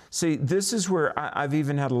 See, this is where I've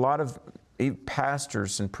even had a lot of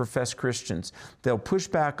pastors and professed Christians. They'll push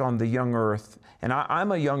back on the young earth, and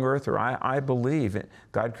I'm a young earther. I believe it.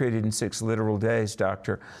 God created in 6 literal days,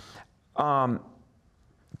 Doctor.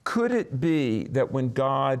 Could it be that when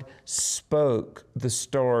God spoke the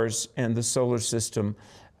stars and the solar system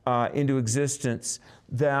into existence,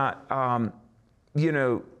 that,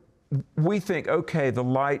 we think, okay, the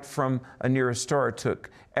light from a nearest star took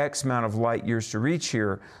X amount of light years to reach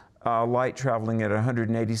here, light traveling at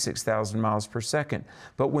 186,000 miles per second.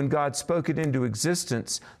 But when God spoke it into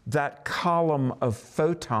existence, that column of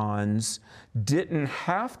photons didn't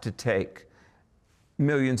have to take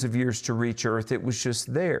millions of years to reach Earth. It was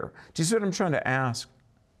just there. Do you see what I'm trying to ask?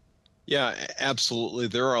 Yeah, absolutely.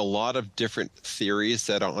 There are a lot of different theories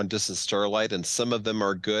that are on distant starlight, and some of them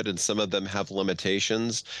are good and some of them have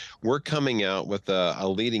limitations. We're coming out with a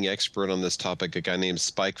leading expert on this topic, a guy named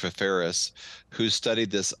Spike Fafaris, who studied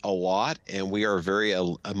this a lot, and we are very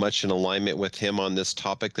much in alignment with him on this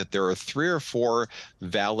topic, that there are 3 or 4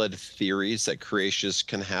 valid theories that creationists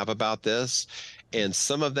can have about this. and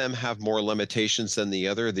some of them have more limitations than the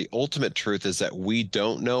other. The ultimate truth is that we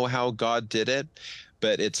don't know how God did it.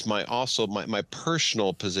 But it's my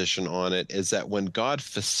personal position on it is that when God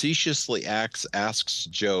facetiously asks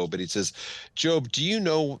Job, and he says, Job, do you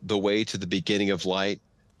know the way to the beginning of light?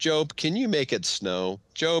 Job, can you make it snow?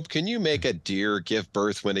 Job, can you make a deer give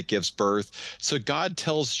birth when it gives birth? So God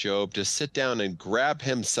tells Job to sit down and grab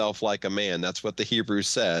himself like a man. That's what the Hebrew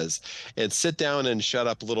says. And sit down and shut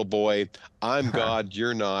up, little boy. I'm God,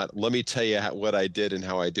 you're not. Let me tell you what I did and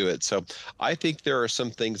how I do it. So I think there are some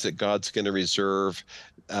things that God's going to reserve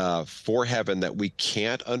for heaven that we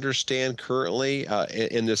can't understand currently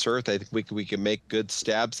in this earth. I think we can make good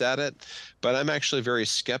stabs at it. But I'm actually very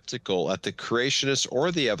skeptical at the creationist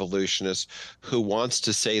or the evolutionist who wants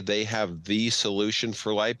to say they have the solution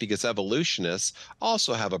for life, because evolutionists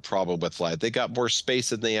also have a problem with life. They got more space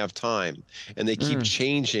than they have time, and they keep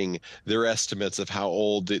changing their estimates of how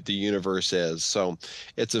old the universe is. So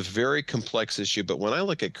it's a very complex issue. But when I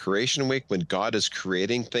look at Creation Week, when God is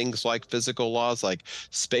creating things like physical laws like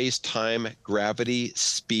space, time, gravity,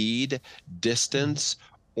 speed, distance,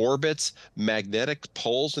 orbits, magnetic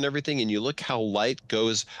poles and everything, and you look how light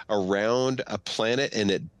goes around a planet and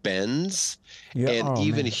it bends, and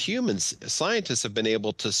even humans, scientists have been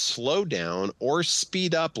able to slow down or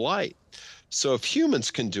speed up light. So if humans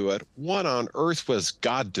can do it, what on earth was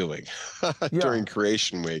God doing during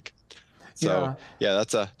Creation Week? So yeah,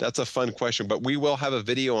 that's a fun question, but we will have a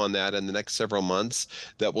video on that in the next several months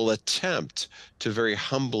that will attempt to very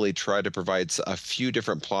humbly try to provide a few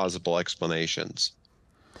different plausible explanations.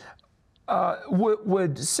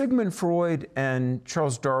 Would Sigmund Freud and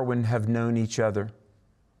Charles Darwin have known each other?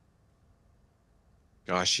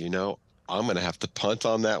 Gosh, I'm going to have to punt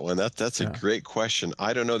on that one. That's a great question.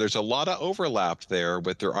 I don't know. There's a lot of overlap there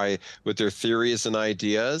with their theories and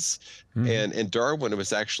ideas. And Darwin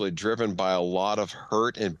was actually driven by a lot of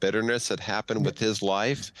hurt and bitterness that happened with his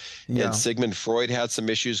life. And Sigmund Freud had some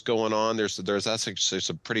issues going on. There's actually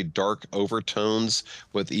some pretty dark overtones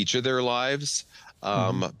with each of their lives.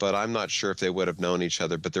 But I'm not sure if they would have known each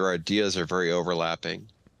other, but their ideas are very overlapping.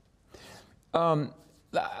 I'm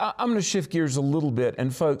going to shift gears a little bit.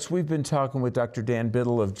 And folks, we've been talking with Dr. Dan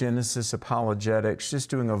Biddle of Genesis Apologetics, just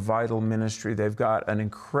doing a vital ministry. They've got an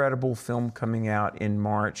incredible film coming out in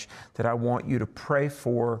March that I want you to pray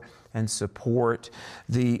for and support.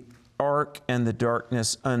 The Ark and the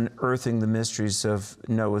Darkness, Unearthing the Mysteries of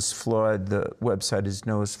Noah's Flood. The website is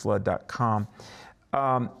noahsflood.com.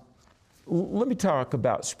 Let me talk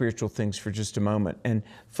about spiritual things for just a moment. And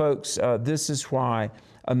folks, this is why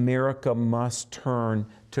America must turn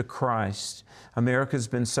to Christ. America's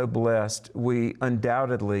been so blessed. We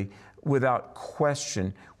undoubtedly, without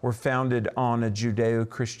question, were founded on a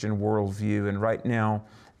Judeo-Christian worldview. And right now,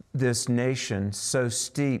 this nation, so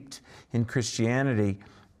steeped in Christianity,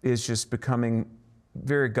 is just becoming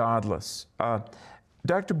very godless.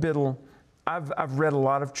 Dr. Biddle, I've read a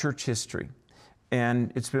lot of church history.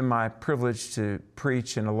 And it's been my privilege to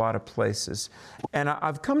preach in a lot of places. And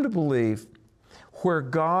I've come to believe where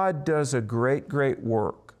God does a great, great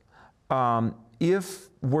work, if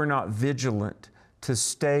we're not vigilant to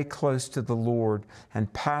stay close to the Lord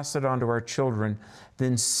and pass it on to our children,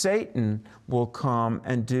 then Satan will come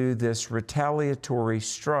and do this retaliatory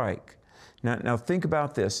strike. Now think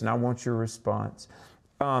about this, and I want your response.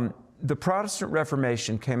 The Protestant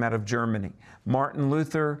Reformation came out of Germany. Martin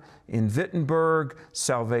Luther in Wittenberg,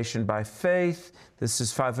 salvation by faith. This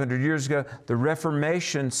is 500 years ago. The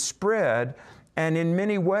Reformation spread, and in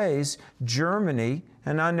many ways, Germany,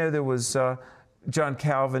 and I know there was John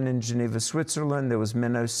Calvin in Geneva, Switzerland. There was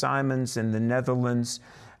Menno Simons in the Netherlands.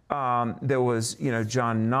 There was,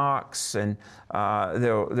 John Knox, and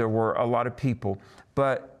there were a lot of people.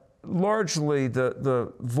 But largely,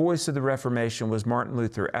 the voice of the Reformation was Martin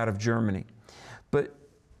Luther out of Germany. But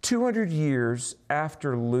 200 years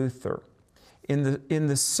after Luther, in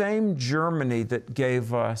the same Germany that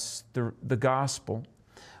gave us the gospel,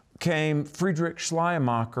 came Friedrich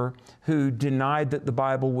Schleiermacher, who denied that the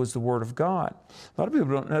Bible was the Word of God. A lot of people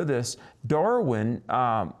don't know this. Darwin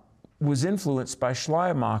was influenced by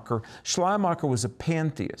Schleiermacher. Schleiermacher was a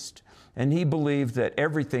pantheist, and he believed that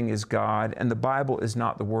everything is God and the Bible is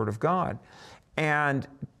not the Word of God. And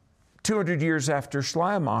 200 years after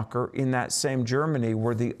Schleiermacher, in that same Germany,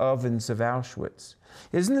 were the ovens of Auschwitz.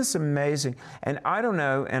 Isn't this amazing? And I don't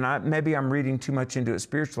know, and maybe I'm reading too much into it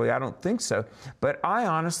spiritually, I don't think so, but I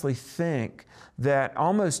honestly think that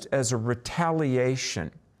almost as a retaliation,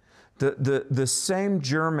 the same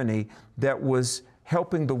Germany that was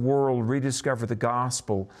helping the world rediscover the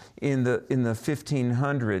gospel in the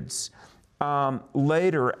 1500s,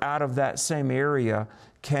 later out of that same area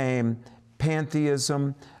came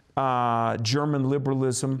pantheism, German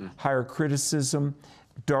liberalism, higher criticism.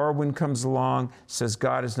 Darwin comes along, says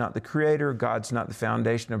God is not the creator, God's not the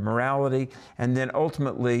foundation of morality, and then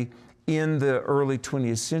ultimately, in the early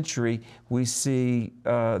 20th century, we see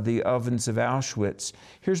the ovens of Auschwitz.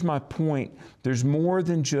 Here's my point. There's more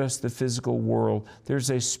than just the physical world. There's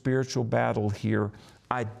a spiritual battle here.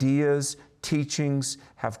 Ideas, teachings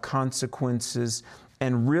have consequences,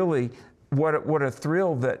 and really, what a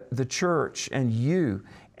thrill that the church and you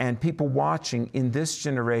and people watching in this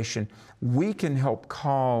generation, we can help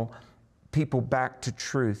call people back to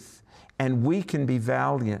truth, and we can be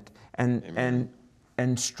valiant and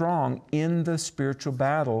strong in the spiritual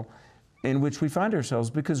battle in which we find ourselves,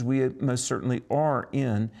 because we most certainly are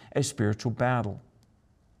in a spiritual battle.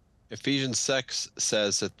 Ephesians 6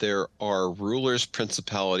 says that there are rulers,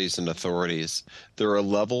 principalities, and authorities. There are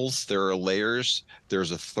levels, there are layers,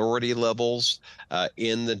 there's authority levels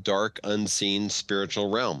in the dark, unseen spiritual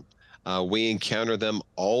realm. We encounter them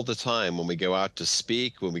all the time when we go out to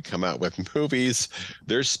speak, when we come out with movies.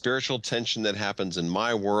 There's spiritual tension that happens in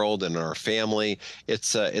my world and in our family.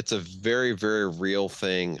 It's a very, very real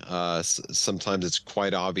thing. Sometimes it's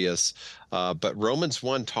quite obvious. But Romans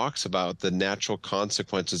 1 talks about the natural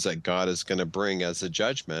consequences that God is going to bring as a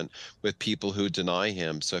judgment with people who deny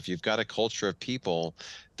him. So if you've got a culture of people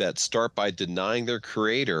that start by denying their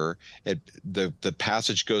creator, the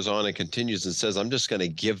passage goes on and continues and says, I'm just going to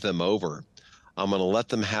give them over. I'm going to let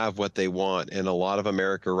them have what they want. And a lot of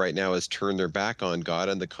America right now has turned their back on God,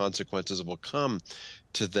 and the consequences will come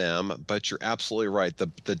to them. But you're absolutely right.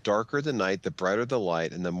 The darker the night, the brighter the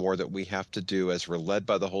light, and the more that we have to do as we're led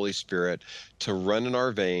by the Holy Spirit to run in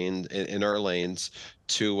our veins, in our lanes,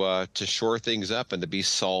 to shore things up and to be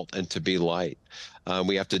salt and to be light.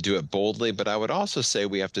 We have to do it boldly, but I would also say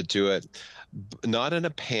we have to do it not in a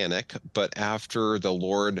panic, but after the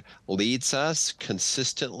Lord leads us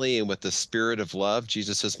consistently and with the spirit of love.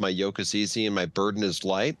 Jesus says, my yoke is easy and my burden is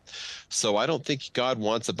light. So I don't think God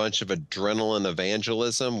wants a bunch of adrenaline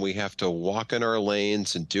evangelism. We have to walk in our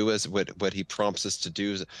lanes and do what he prompts us to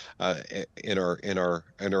do in our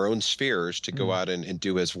own spheres, to go out and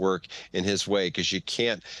do his work in his way, because you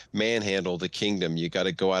can't manhandle the kingdom. You got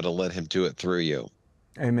to go out and let him do it through you.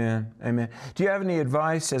 Amen. Amen. Do you have any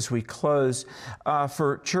advice as we close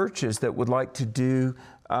for churches that would like to do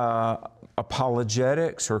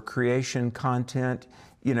apologetics or creation content,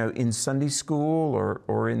 in Sunday school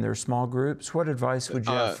or in their small groups? What advice would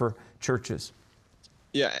you have for churches?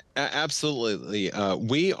 Yeah, absolutely.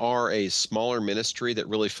 We are a smaller ministry that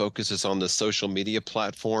really focuses on the social media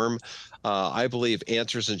platform. I believe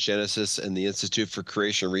Answers in Genesis and the Institute for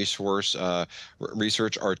Creation Research are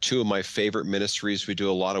two of my favorite ministries. We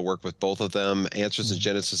do a lot of work with both of them. Answers in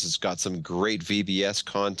Genesis has got some great VBS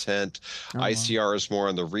content. ICR is more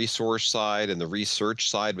on the resource side and the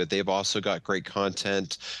research side, but they've also got great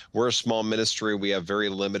content. We're a small ministry. We have very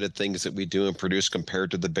limited things that we do and produce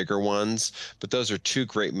compared to the bigger ones. But those are two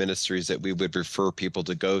great ministries that we would refer people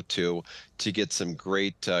to go to get some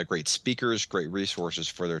great speakers, great resources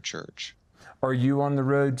for their church. Are you on the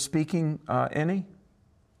road speaking any?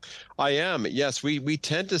 I am. Yes, we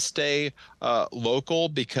tend to stay local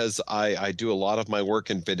because I do a lot of my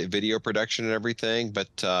work in video production and everything.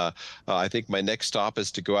 But I think my next stop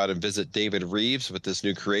is to go out and visit David Reeves with this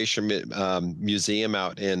new creation museum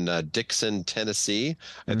out in Dixon, Tennessee.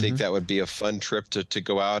 I think that would be a fun trip to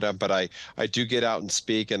go out on. But I do get out and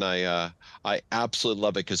speak, and I absolutely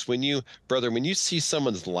love it, because when you see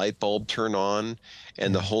someone's light bulb turn on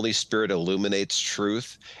and the Holy Spirit illuminates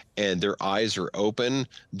truth and their eyes are open,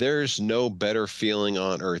 there's no better feeling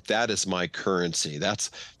on earth. That is my currency.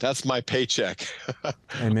 That's my paycheck.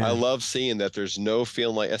 Amen. I love seeing that. There's no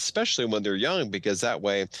feeling like, especially when they're young, because that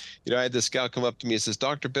way, I had this gal come up to me and says,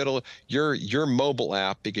 Dr. Biddle, your mobile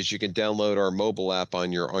app, because you can download our mobile app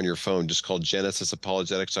on your phone, just called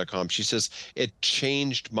genesisapologetics.com. She says, it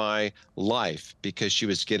changed my life, because she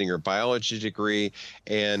was getting her biology degree,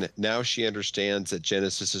 and now she understands that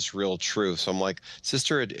Genesis is real truth. So I'm like,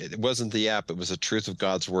 sister, it wasn't the app, it was the truth of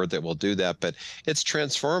God's word that will do that. But it's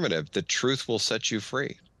transformative. The truth will set you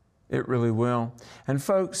free. It really will. And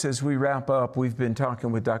folks, as we wrap up, we've been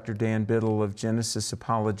talking with Dr. Dan Biddle of Genesis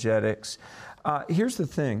Apologetics. Here's the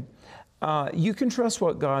thing. You can trust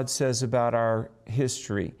what God says about our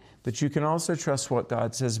history, but you can also trust what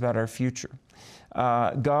God says about our future.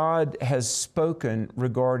 God has spoken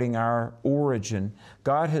regarding our origin.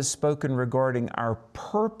 God has spoken regarding our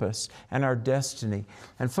purpose and our destiny.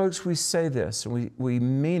 And folks, we say this, and we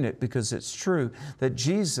mean it because it's true, that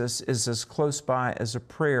Jesus is as close by as a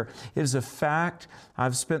prayer. It is a fact.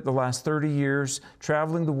 I've spent the last 30 years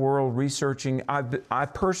traveling the world, researching. I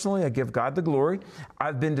personally give God the glory.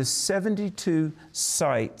 I've been to 72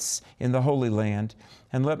 sites in the Holy Land.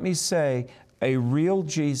 And let me say, a real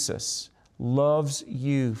Jesus loves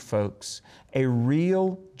you, folks. A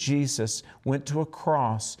real Jesus went to a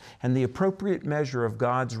cross, and the appropriate measure of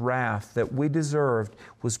God's wrath that we deserved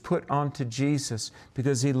was put onto Jesus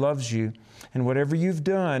because He loves you. And whatever you've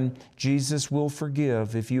done, Jesus will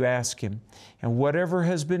forgive if you ask Him. And whatever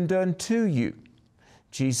has been done to you,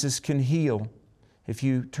 Jesus can heal if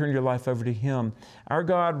you turn your life over to Him. Our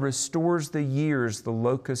God restores the years the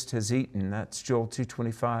locust has eaten. That's Joel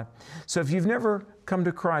 2:25. So if you've never come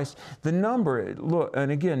to Christ, the number, look,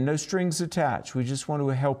 and again, no strings attached. We just want to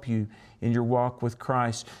help you in your walk with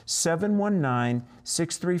Christ.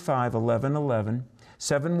 719-635-1111.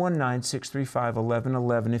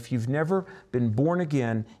 719-635-1111. If you've never been born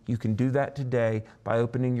again, you can do that today by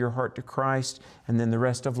opening your heart to Christ, and then the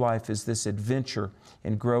rest of life is this adventure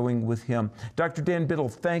in growing with Him. Dr. Dan Biddle,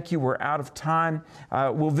 thank you. We're out of time.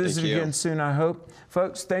 We'll visit again soon, I hope.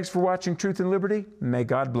 Folks, thanks for watching Truth and Liberty. May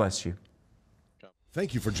God bless you.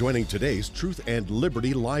 Thank you for joining today's Truth and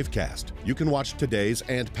Liberty livecast. You can watch today's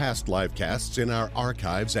and past livecasts in our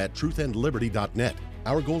archives at truthandliberty.net.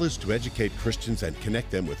 Our goal is to educate Christians and connect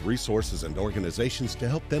them with resources and organizations to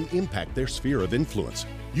help them impact their sphere of influence.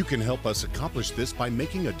 You can help us accomplish this by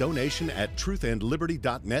making a donation at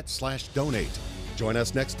truthandliberty.net/donate. Join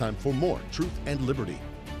us next time for more Truth and Liberty.